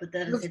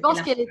 peut-être Donc je c'était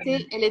pense la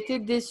elle était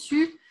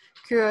déçue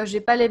que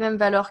j'ai pas les mêmes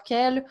valeurs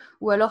qu'elle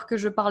ou alors que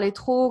je parlais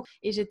trop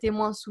et j'étais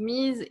moins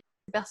soumise.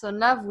 Ces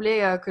personnes-là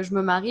voulaient que je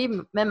me marie,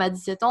 même à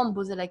 17 ans, on me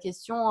posait la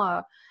question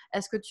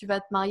est-ce que tu vas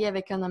te marier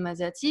avec un homme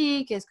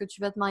asiatique? Est-ce que tu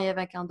vas te marier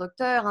avec un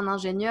docteur, un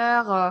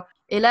ingénieur?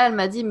 Et là, elle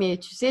m'a dit mais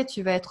tu sais,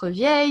 tu vas être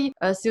vieille,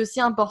 c'est aussi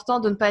important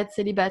de ne pas être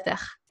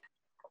célibataire.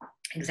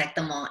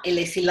 Exactement. Et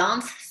les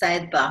silences, ça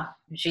aide pas.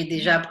 J'ai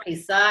déjà appris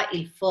ça.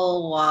 Il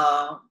faut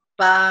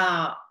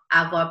pas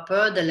avoir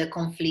peur de le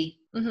conflit.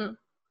 Mhm.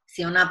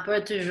 Si on a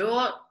peur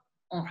toujours,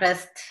 on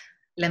reste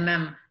les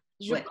mêmes.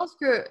 Je Ouais. pense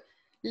que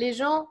les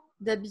gens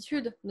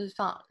d'habitude,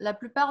 la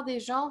plupart des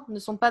gens ne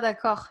sont pas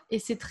d'accord. Et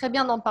c'est très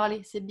bien d'en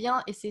parler. C'est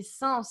bien et c'est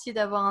sain aussi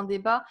d'avoir un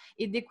débat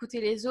et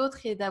d'écouter les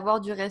autres et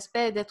d'avoir du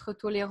respect et d'être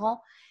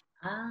tolérant.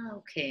 Ah,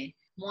 ok.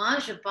 Moi,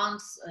 je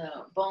pense,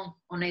 bon,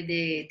 on est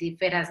des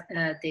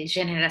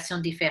générations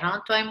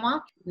différentes, toi et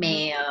moi,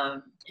 mais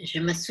je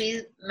me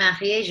suis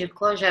mariée, je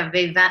crois,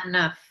 j'avais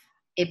 29.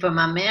 Et pour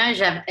ma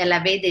mère, elle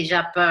avait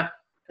déjà peur.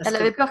 Elle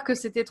avait peur que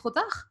c'était trop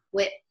tard?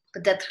 Oui,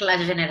 peut-être la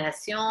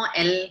génération,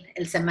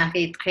 elle s'est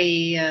mariée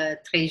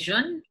très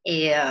jeune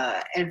et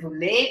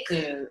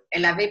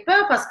elle avait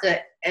peur parce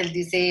qu'elle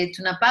disait,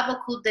 tu n'as pas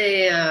beaucoup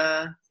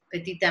de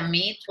petites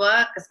amies,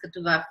 toi, qu'est-ce que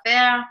tu vas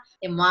faire?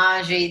 Et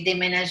moi, j'ai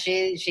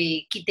déménagé,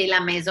 j'ai quitté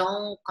la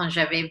maison quand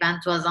j'avais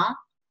 23 ans.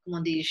 Comme on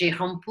dit, j'ai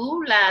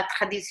rompu la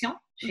tradition.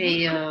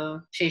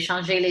 J'ai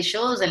changé les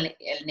choses. Elle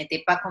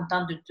n'était pas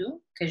contente du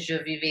tout que je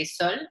vivais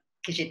seule,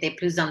 que j'étais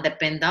plus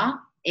indépendante.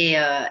 Et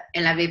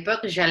elle avait peur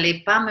que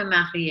j'allais pas me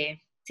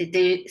marier.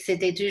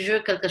 C'était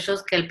toujours quelque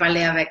chose qu'elle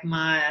parlait avec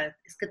moi.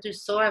 Est-ce que tu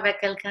sors avec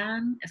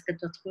quelqu'un? Est-ce que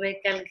tu as trouvé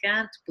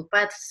quelqu'un? Tu peux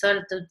pas être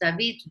seule toute ta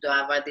vie. Tu dois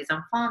avoir des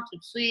enfants tout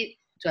de suite.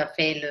 Tu as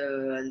fait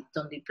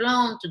ton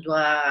diplôme. Tu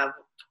dois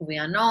trouver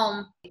un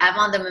homme.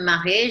 Avant de me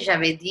marier,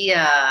 j'avais dit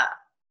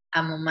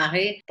à mon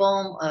mari,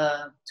 bon,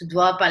 tu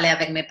dois parler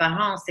avec mes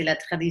parents. C'est la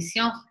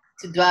tradition.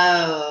 Tu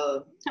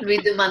dois lui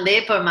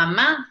demander pour ma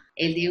main.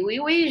 Il dit oui,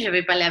 oui, je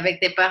vais parler avec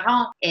tes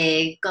parents.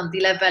 Et quand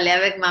il a parlé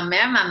avec ma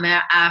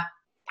mère a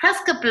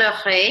presque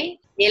pleuré.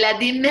 Elle a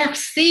dit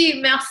merci,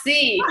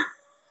 merci.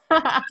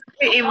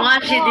 Et moi,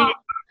 j'ai dit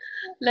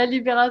la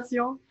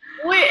libération.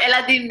 Oui, elle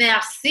a dit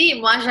merci.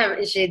 Moi,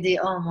 j'ai dit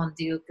oh mon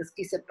Dieu, qu'est-ce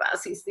qui se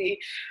passe ici?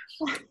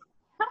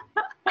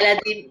 Elle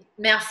a dit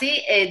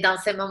merci. Et dans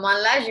ce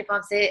moment-là, j'ai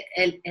pensé,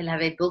 elle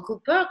avait beaucoup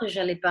peur que je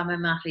n'allais pas me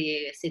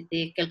marier.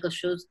 C'était quelque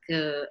chose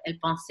qu'elle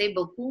pensait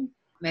beaucoup.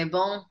 Mais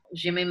bon,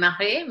 je me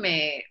mariée,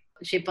 mais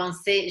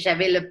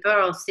j'avais le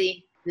peur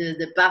aussi de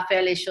ne pas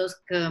faire les choses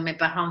que mes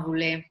parents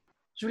voulaient.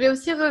 Je voulais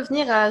aussi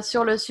revenir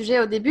sur le sujet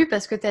au début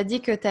parce que tu as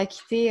dit que tu as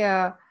quitté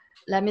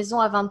la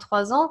maison à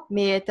 23 ans,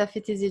 mais tu as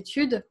fait tes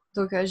études,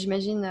 donc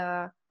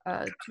j'imagine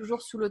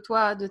toujours sous le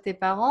toit de tes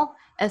parents.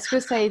 Est-ce que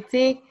ça a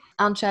été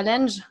un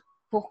challenge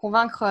pour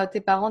convaincre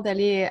tes parents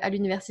d'aller à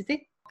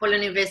l'université? Pour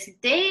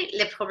l'université,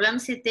 le problème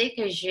c'était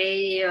que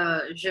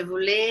je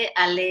voulais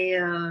aller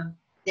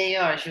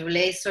d'ailleurs, je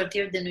voulais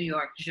sortir de New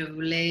York, je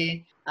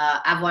voulais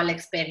avoir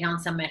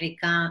l'expérience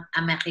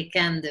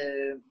américaine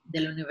de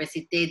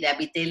l'université,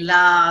 d'habiter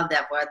là,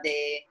 d'avoir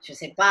je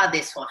sais pas,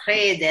 des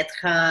soirées,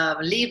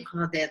 d'être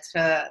libre,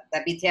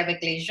 d'habiter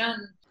avec les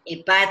jeunes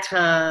et pas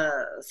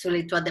être sur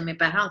les toits de mes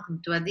parents, comme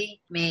tu as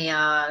dit. Mais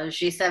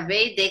je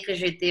savais dès que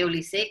j'étais au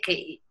lycée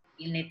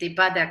qu'ils n'étaient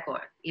pas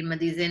d'accord. Ils me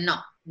disaient non,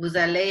 vous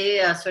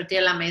allez sortir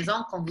de la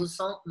maison quand vous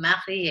sont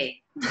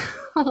mariés.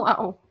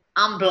 Wow.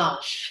 En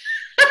blanche.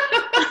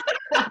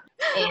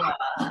 Et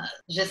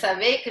je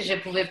savais que je ne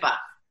pouvais pas.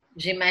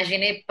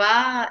 J'imaginais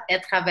pas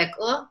être avec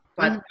eux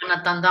en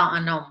attendant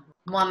un homme.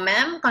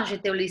 Moi-même, quand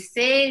j'étais au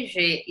lycée,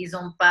 ils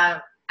n'ont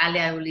pas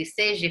allé au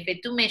lycée. J'ai fait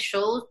toutes mes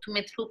choses, tous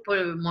mes trucs pour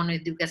mon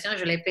éducation,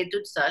 je l'ai fait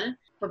toute seule.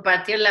 Pour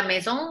partir de la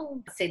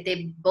maison,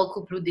 c'était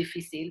beaucoup plus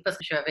difficile parce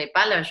que je n'avais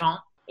pas l'argent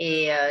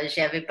et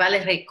je n'avais pas les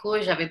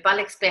recours, je n'avais pas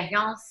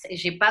l'expérience et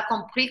je n'ai pas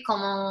compris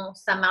comment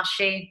ça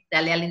marchait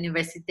d'aller à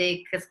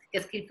l'université.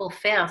 Qu'est-ce qu'il faut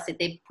faire?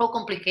 C'était trop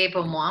compliqué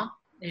pour moi.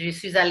 Je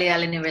suis allée à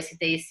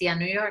l'université ici à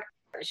New York.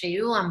 J'ai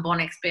eu une bonne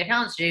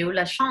expérience, j'ai eu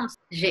la chance.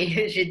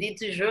 Je dis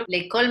toujours,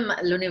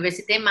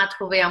 l'université m'a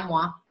trouvé à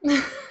moi.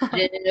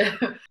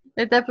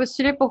 Et tu as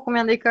postulé pour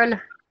combien d'écoles?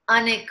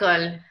 En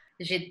école.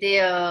 J'étais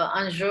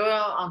un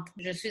jour,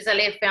 je suis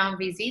allée faire une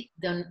visite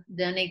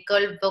d'une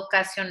école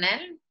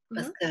vocationnelle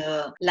parce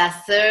que la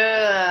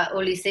sœur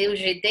au lycée où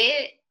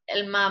j'étais,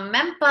 elle m'a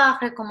même pas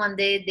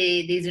recommandé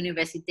des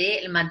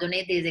universités. Elle m'a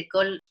donné des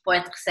écoles pour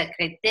être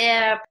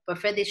secrétaire, pour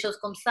faire des choses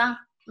comme ça.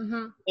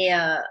 Et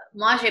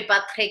moi, j'ai pas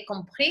très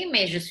compris,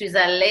 mais je suis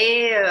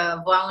allée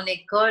voir une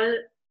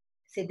école.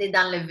 C'était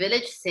dans le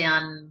Village, c'est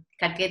un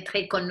quartier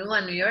très connu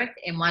à New York.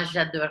 Et moi,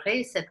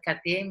 j'adorais ce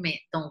quartier, mais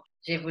donc,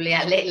 je voulais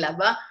aller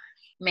là-bas.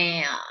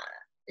 Mais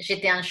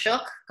j'étais en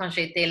choc quand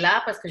j'étais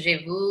là parce que j'ai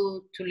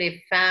vu toutes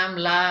les femmes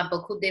là,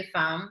 beaucoup de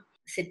femmes.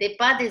 C'était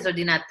pas des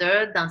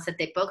ordinateurs dans cette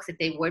époque,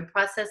 c'était word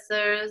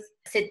processors.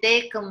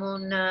 C'était comme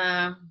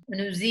une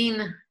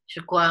usine,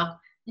 je crois.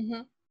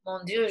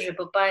 Mon Dieu, je ne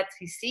peux pas être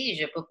ici,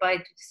 je peux pas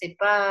être, c'est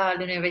pas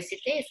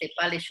l'université, c'est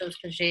pas les choses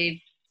que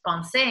j'ai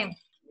pensées.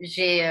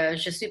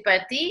 Je suis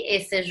partie et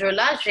ce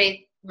jour-là,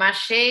 j'ai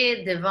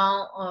marché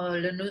devant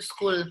le New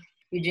School,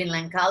 Eugene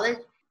Lang College,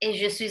 et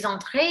je suis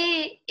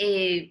entrée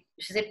et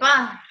je sais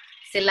pas,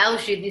 c'est là où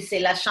j'ai dit c'est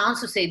la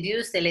chance ou c'est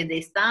Dieu, c'est le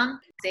destin.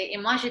 Et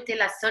moi, j'étais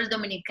la seule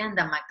dominicaine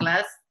dans ma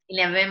classe. Il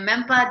n'y avait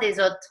même pas des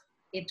autres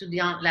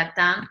étudiants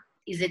latins.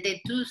 Ils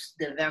étaient tous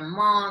de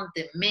Vermont,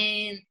 de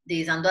Maine,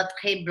 des endroits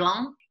très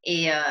blancs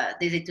et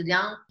des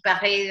étudiants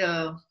pareil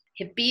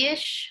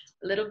hippie-ish,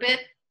 a little bit.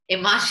 Et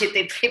moi,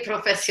 j'étais très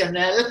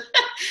professionnelle.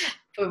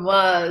 Pour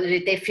moi,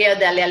 j'étais fière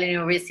d'aller à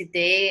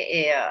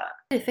l'université et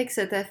L'effet que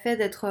ça t'a fait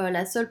d'être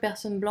la seule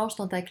personne blanche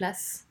dans ta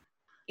classe?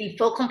 il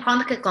faut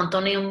comprendre que quand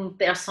on est une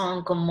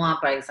personne comme moi,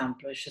 par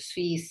exemple, je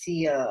suis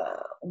ici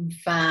une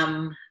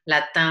femme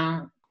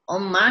latine, on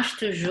marche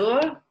toujours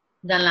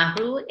dans la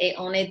rue et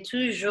on est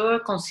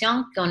toujours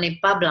conscient qu'on n'est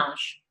pas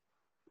blanche.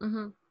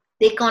 Mhm.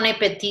 Dès qu'on est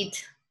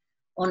petite,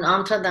 on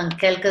entre dans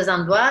quelques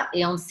endroits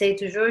et on sait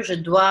toujours, je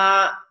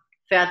dois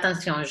faire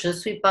attention, je ne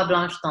suis pas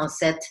blanche dans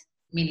cet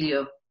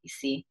milieu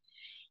ici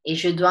et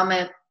je dois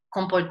me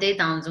comporter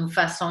dans une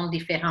façon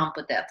différente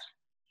peut-être.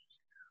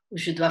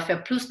 Je dois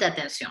faire plus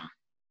d'attention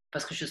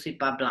parce que je ne suis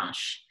pas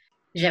blanche.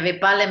 J'avais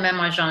pas les mêmes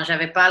argent,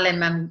 j'avais pas les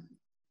mêmes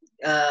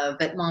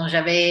vêtements,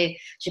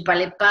 je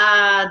parlais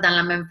pas dans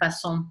la même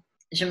façon.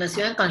 Je me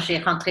souviens quand j'ai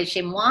rentré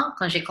chez moi,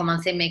 quand j'ai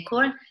commencé mes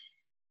cours,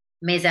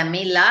 mes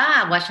amis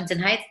là à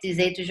Washington Heights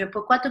disaient toujours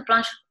pourquoi tu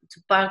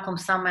parles comme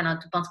ça maintenant,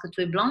 tu penses que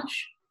tu es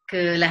blanche?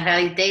 Que la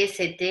réalité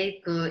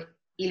c'était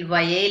qu'ils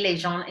voyaient les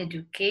gens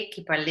éduqués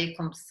qui parlaient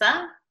comme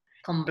ça,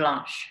 comme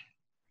blanches.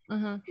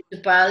 Mhm.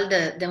 Tu parles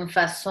d'une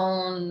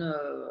façon,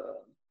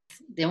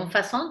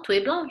 tu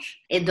es blanche.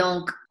 Et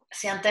donc,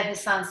 c'est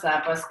intéressant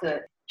ça parce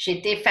que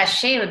j'étais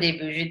fâchée au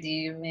début. Je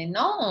dis, mais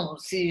non,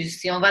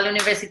 si on va à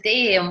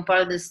l'université et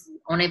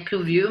on est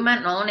plus vieux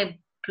maintenant, on est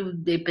plus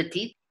des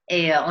petites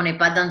et on n'est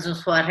pas dans une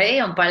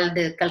soirée, on parle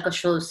de quelque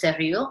chose de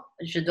sérieux.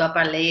 Je dois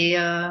parler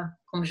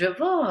comme je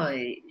veux.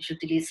 Et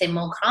j'utilise ces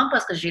mots grands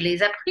parce que je les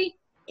ai appris.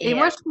 Et Et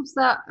moi, je trouve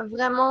ça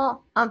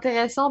vraiment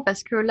intéressant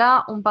parce que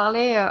là, on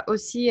parlait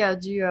aussi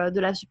de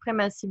la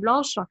suprématie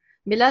blanche,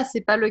 mais là,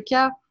 c'est pas le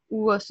cas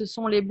où ce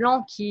sont les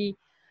blancs qui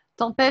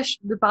t'empêchent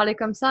de parler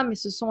comme ça, mais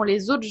ce sont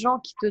les autres gens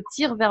qui te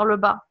tirent vers le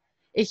bas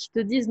et qui te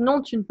disent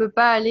non, tu ne peux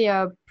pas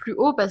aller plus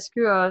haut parce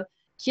que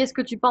qui est-ce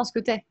que tu penses que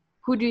t'es?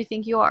 Who do you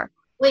think you are?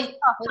 oui,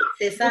 oui,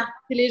 c'est Donc, ça.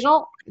 c'est les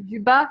gens du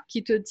bas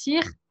qui te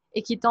tirent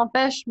et qui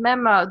t'empêchent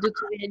même de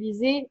te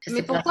réaliser. Je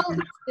Mais sais pas. pourtant,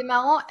 c'est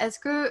marrant. Est-ce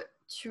que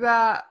tu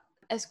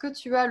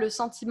as le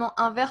sentiment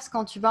inverse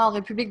quand tu vas en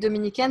République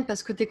dominicaine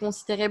parce que tu es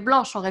considérée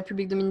blanche en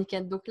République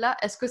dominicaine? Donc là,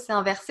 est-ce que c'est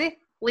inversé?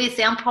 Oui,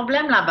 c'est un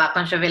problème là-bas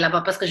quand je vais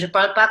là-bas parce que je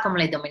parle pas comme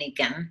les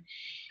Dominicains.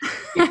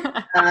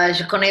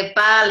 Je connais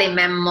pas les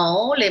mêmes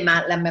mots,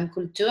 la même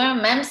culture,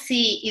 même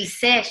si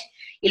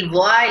il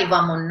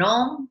voit mon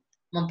nom,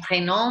 mon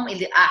prénom, il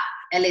dit ah,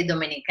 elle est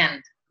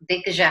dominicaine.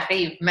 Dès que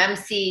j'arrive, même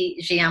si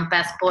j'ai un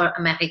passeport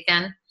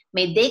américain,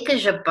 mais dès que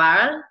je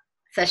parle,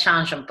 ça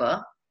change un peu.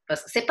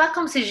 Parce que c'est pas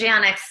comme si j'ai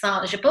un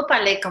accent. Je peux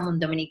parler comme une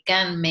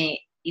dominicaine, mais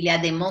il y a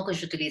des mots que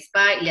je n'utilise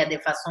pas, il y a des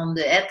façons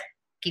d'être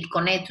qu'il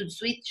connaît tout de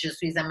suite. Je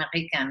suis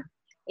américaine.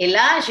 Et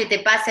là, j'étais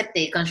pas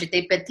acceptée. Quand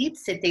j'étais petite,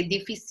 c'était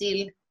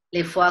difficile.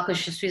 Les fois que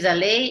je suis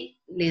allée,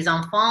 les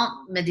enfants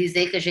me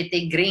disaient que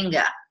j'étais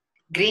gringa.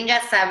 Gringa,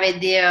 ça veut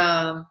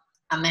dire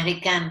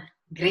américaine.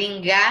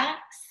 Gringa,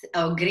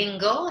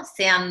 gringo,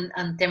 c'est une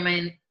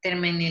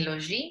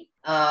terminologie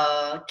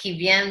qui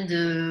vient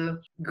de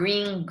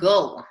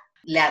gringo.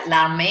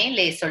 L'armée,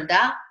 les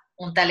soldats,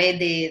 ont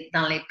allé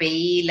dans les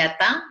pays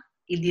latins,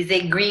 ils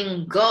disaient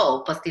gringo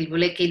parce qu'ils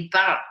voulaient qu'ils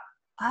parlent.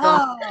 Donc,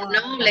 Ah,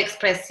 non,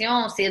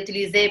 l'expression, c'est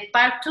utilisé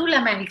partout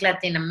l'Amérique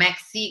latine.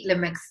 Le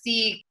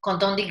Mexique,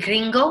 quand on dit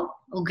gringo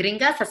ou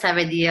gringa, ça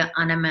veut dire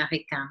en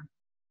américain.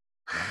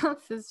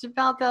 c'est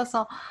super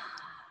intéressant.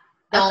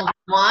 Donc,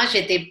 moi, je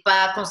n'étais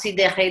pas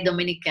considérée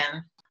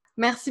dominicaine.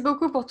 Merci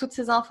beaucoup pour toutes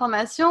ces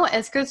informations.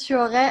 Est-ce que tu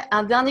aurais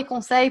un dernier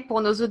conseil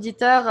pour nos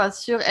auditeurs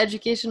sur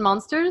Education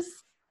Monsters?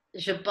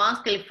 Je pense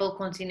qu'il faut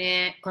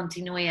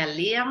continuer à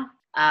lire,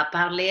 à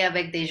parler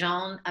avec des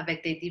gens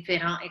avec des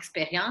différentes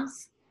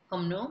expériences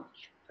comme nous,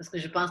 parce que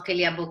je pense qu'il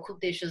y a beaucoup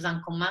de choses en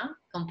commun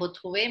qu'on peut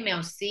trouver, mais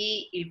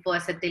aussi il faut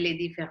accepter les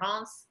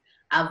différences,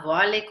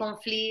 avoir les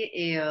conflits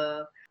et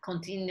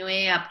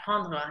continuer à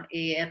apprendre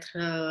et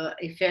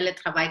faire le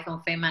travail qu'on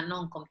fait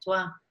maintenant, comme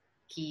toi,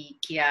 qui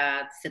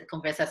a cette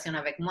conversation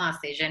avec moi.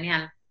 C'est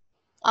génial.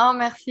 Oh,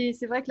 merci.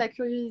 C'est vrai que la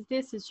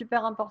curiosité, c'est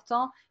super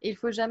important. Et il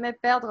faut jamais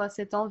perdre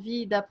cette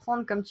envie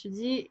d'apprendre, comme tu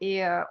dis.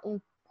 Et on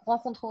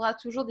rencontrera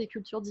toujours des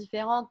cultures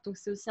différentes. Donc,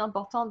 c'est aussi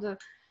important de,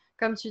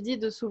 comme tu dis,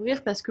 de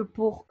s'ouvrir parce que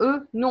pour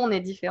eux, nous, on est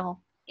différents.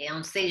 Et on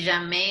ne sait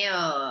jamais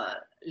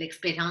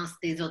l'expérience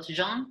des autres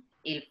gens.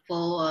 Il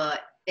faut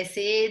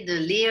essayer de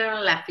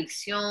lire la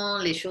fiction,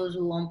 les choses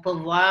où on peut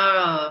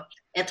voir,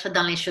 être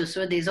dans les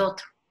chaussures des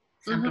autres.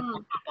 Simplement,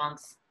 Mhm. je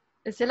pense.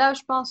 Et c'est là,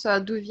 je pense,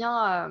 d'où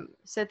vient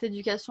cette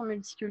éducation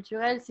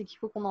multiculturelle, c'est qu'il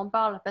faut qu'on en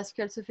parle parce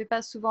qu'elle se fait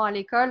pas souvent à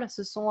l'école.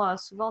 Ce sont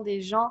souvent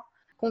des gens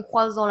qu'on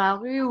croise dans la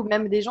rue ou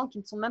même des gens qui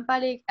ne sont même pas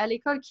allés à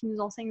l'école qui nous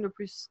enseignent le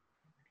plus.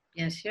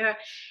 Bien sûr.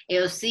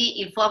 Et aussi,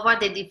 il faut avoir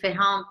des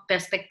différentes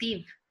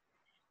perspectives.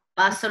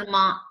 Pas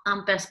seulement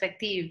en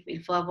perspective,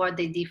 il faut avoir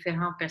des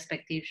différentes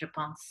perspectives, je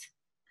pense.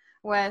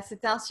 Ouais,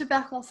 c'était un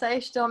super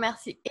conseil. Je te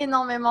remercie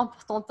énormément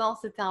pour ton temps.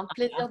 C'était un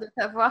plaisir de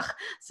t'avoir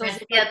sur ce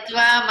Merci à podcast.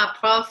 toi, ma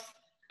prof.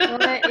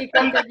 Ouais, et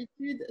comme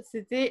d'habitude,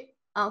 c'était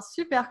un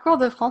super cours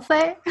de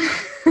français.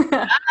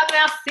 Ah,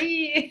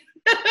 merci.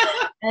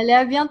 Allez,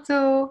 à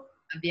bientôt.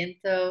 À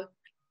bientôt.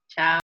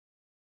 Ciao.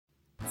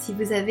 Si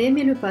vous avez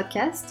aimé le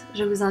podcast,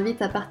 je vous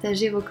invite à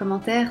partager vos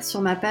commentaires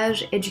sur ma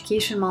page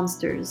Education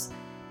Monsters.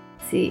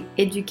 C'est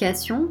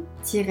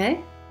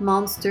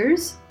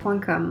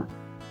education-monsters.com.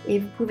 Et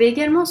vous pouvez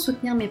également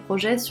soutenir mes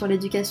projets sur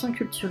l'éducation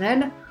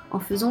culturelle en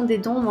faisant des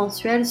dons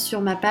mensuels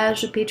sur ma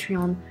page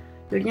Patreon.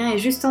 Le lien est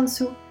juste en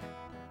dessous.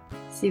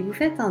 Si vous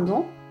faites un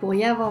don, vous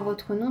pourriez avoir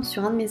votre nom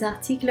sur un de mes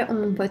articles ou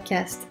mon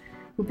podcast.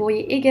 Vous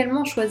pourriez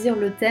également choisir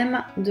le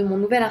thème de mon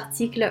nouvel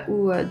article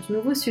ou du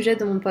nouveau sujet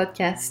de mon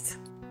podcast.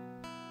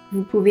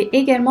 Vous pouvez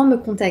également me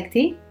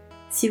contacter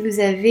si vous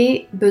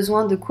avez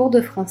besoin de cours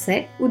de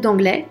français ou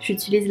d'anglais.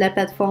 J'utilise la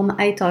plateforme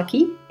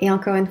italki et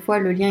encore une fois,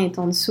 le lien est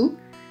en dessous.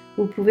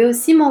 Vous pouvez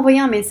aussi m'envoyer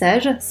un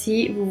message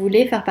si vous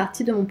voulez faire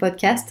partie de mon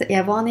podcast et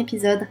avoir un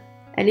épisode.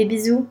 Allez,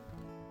 bisous!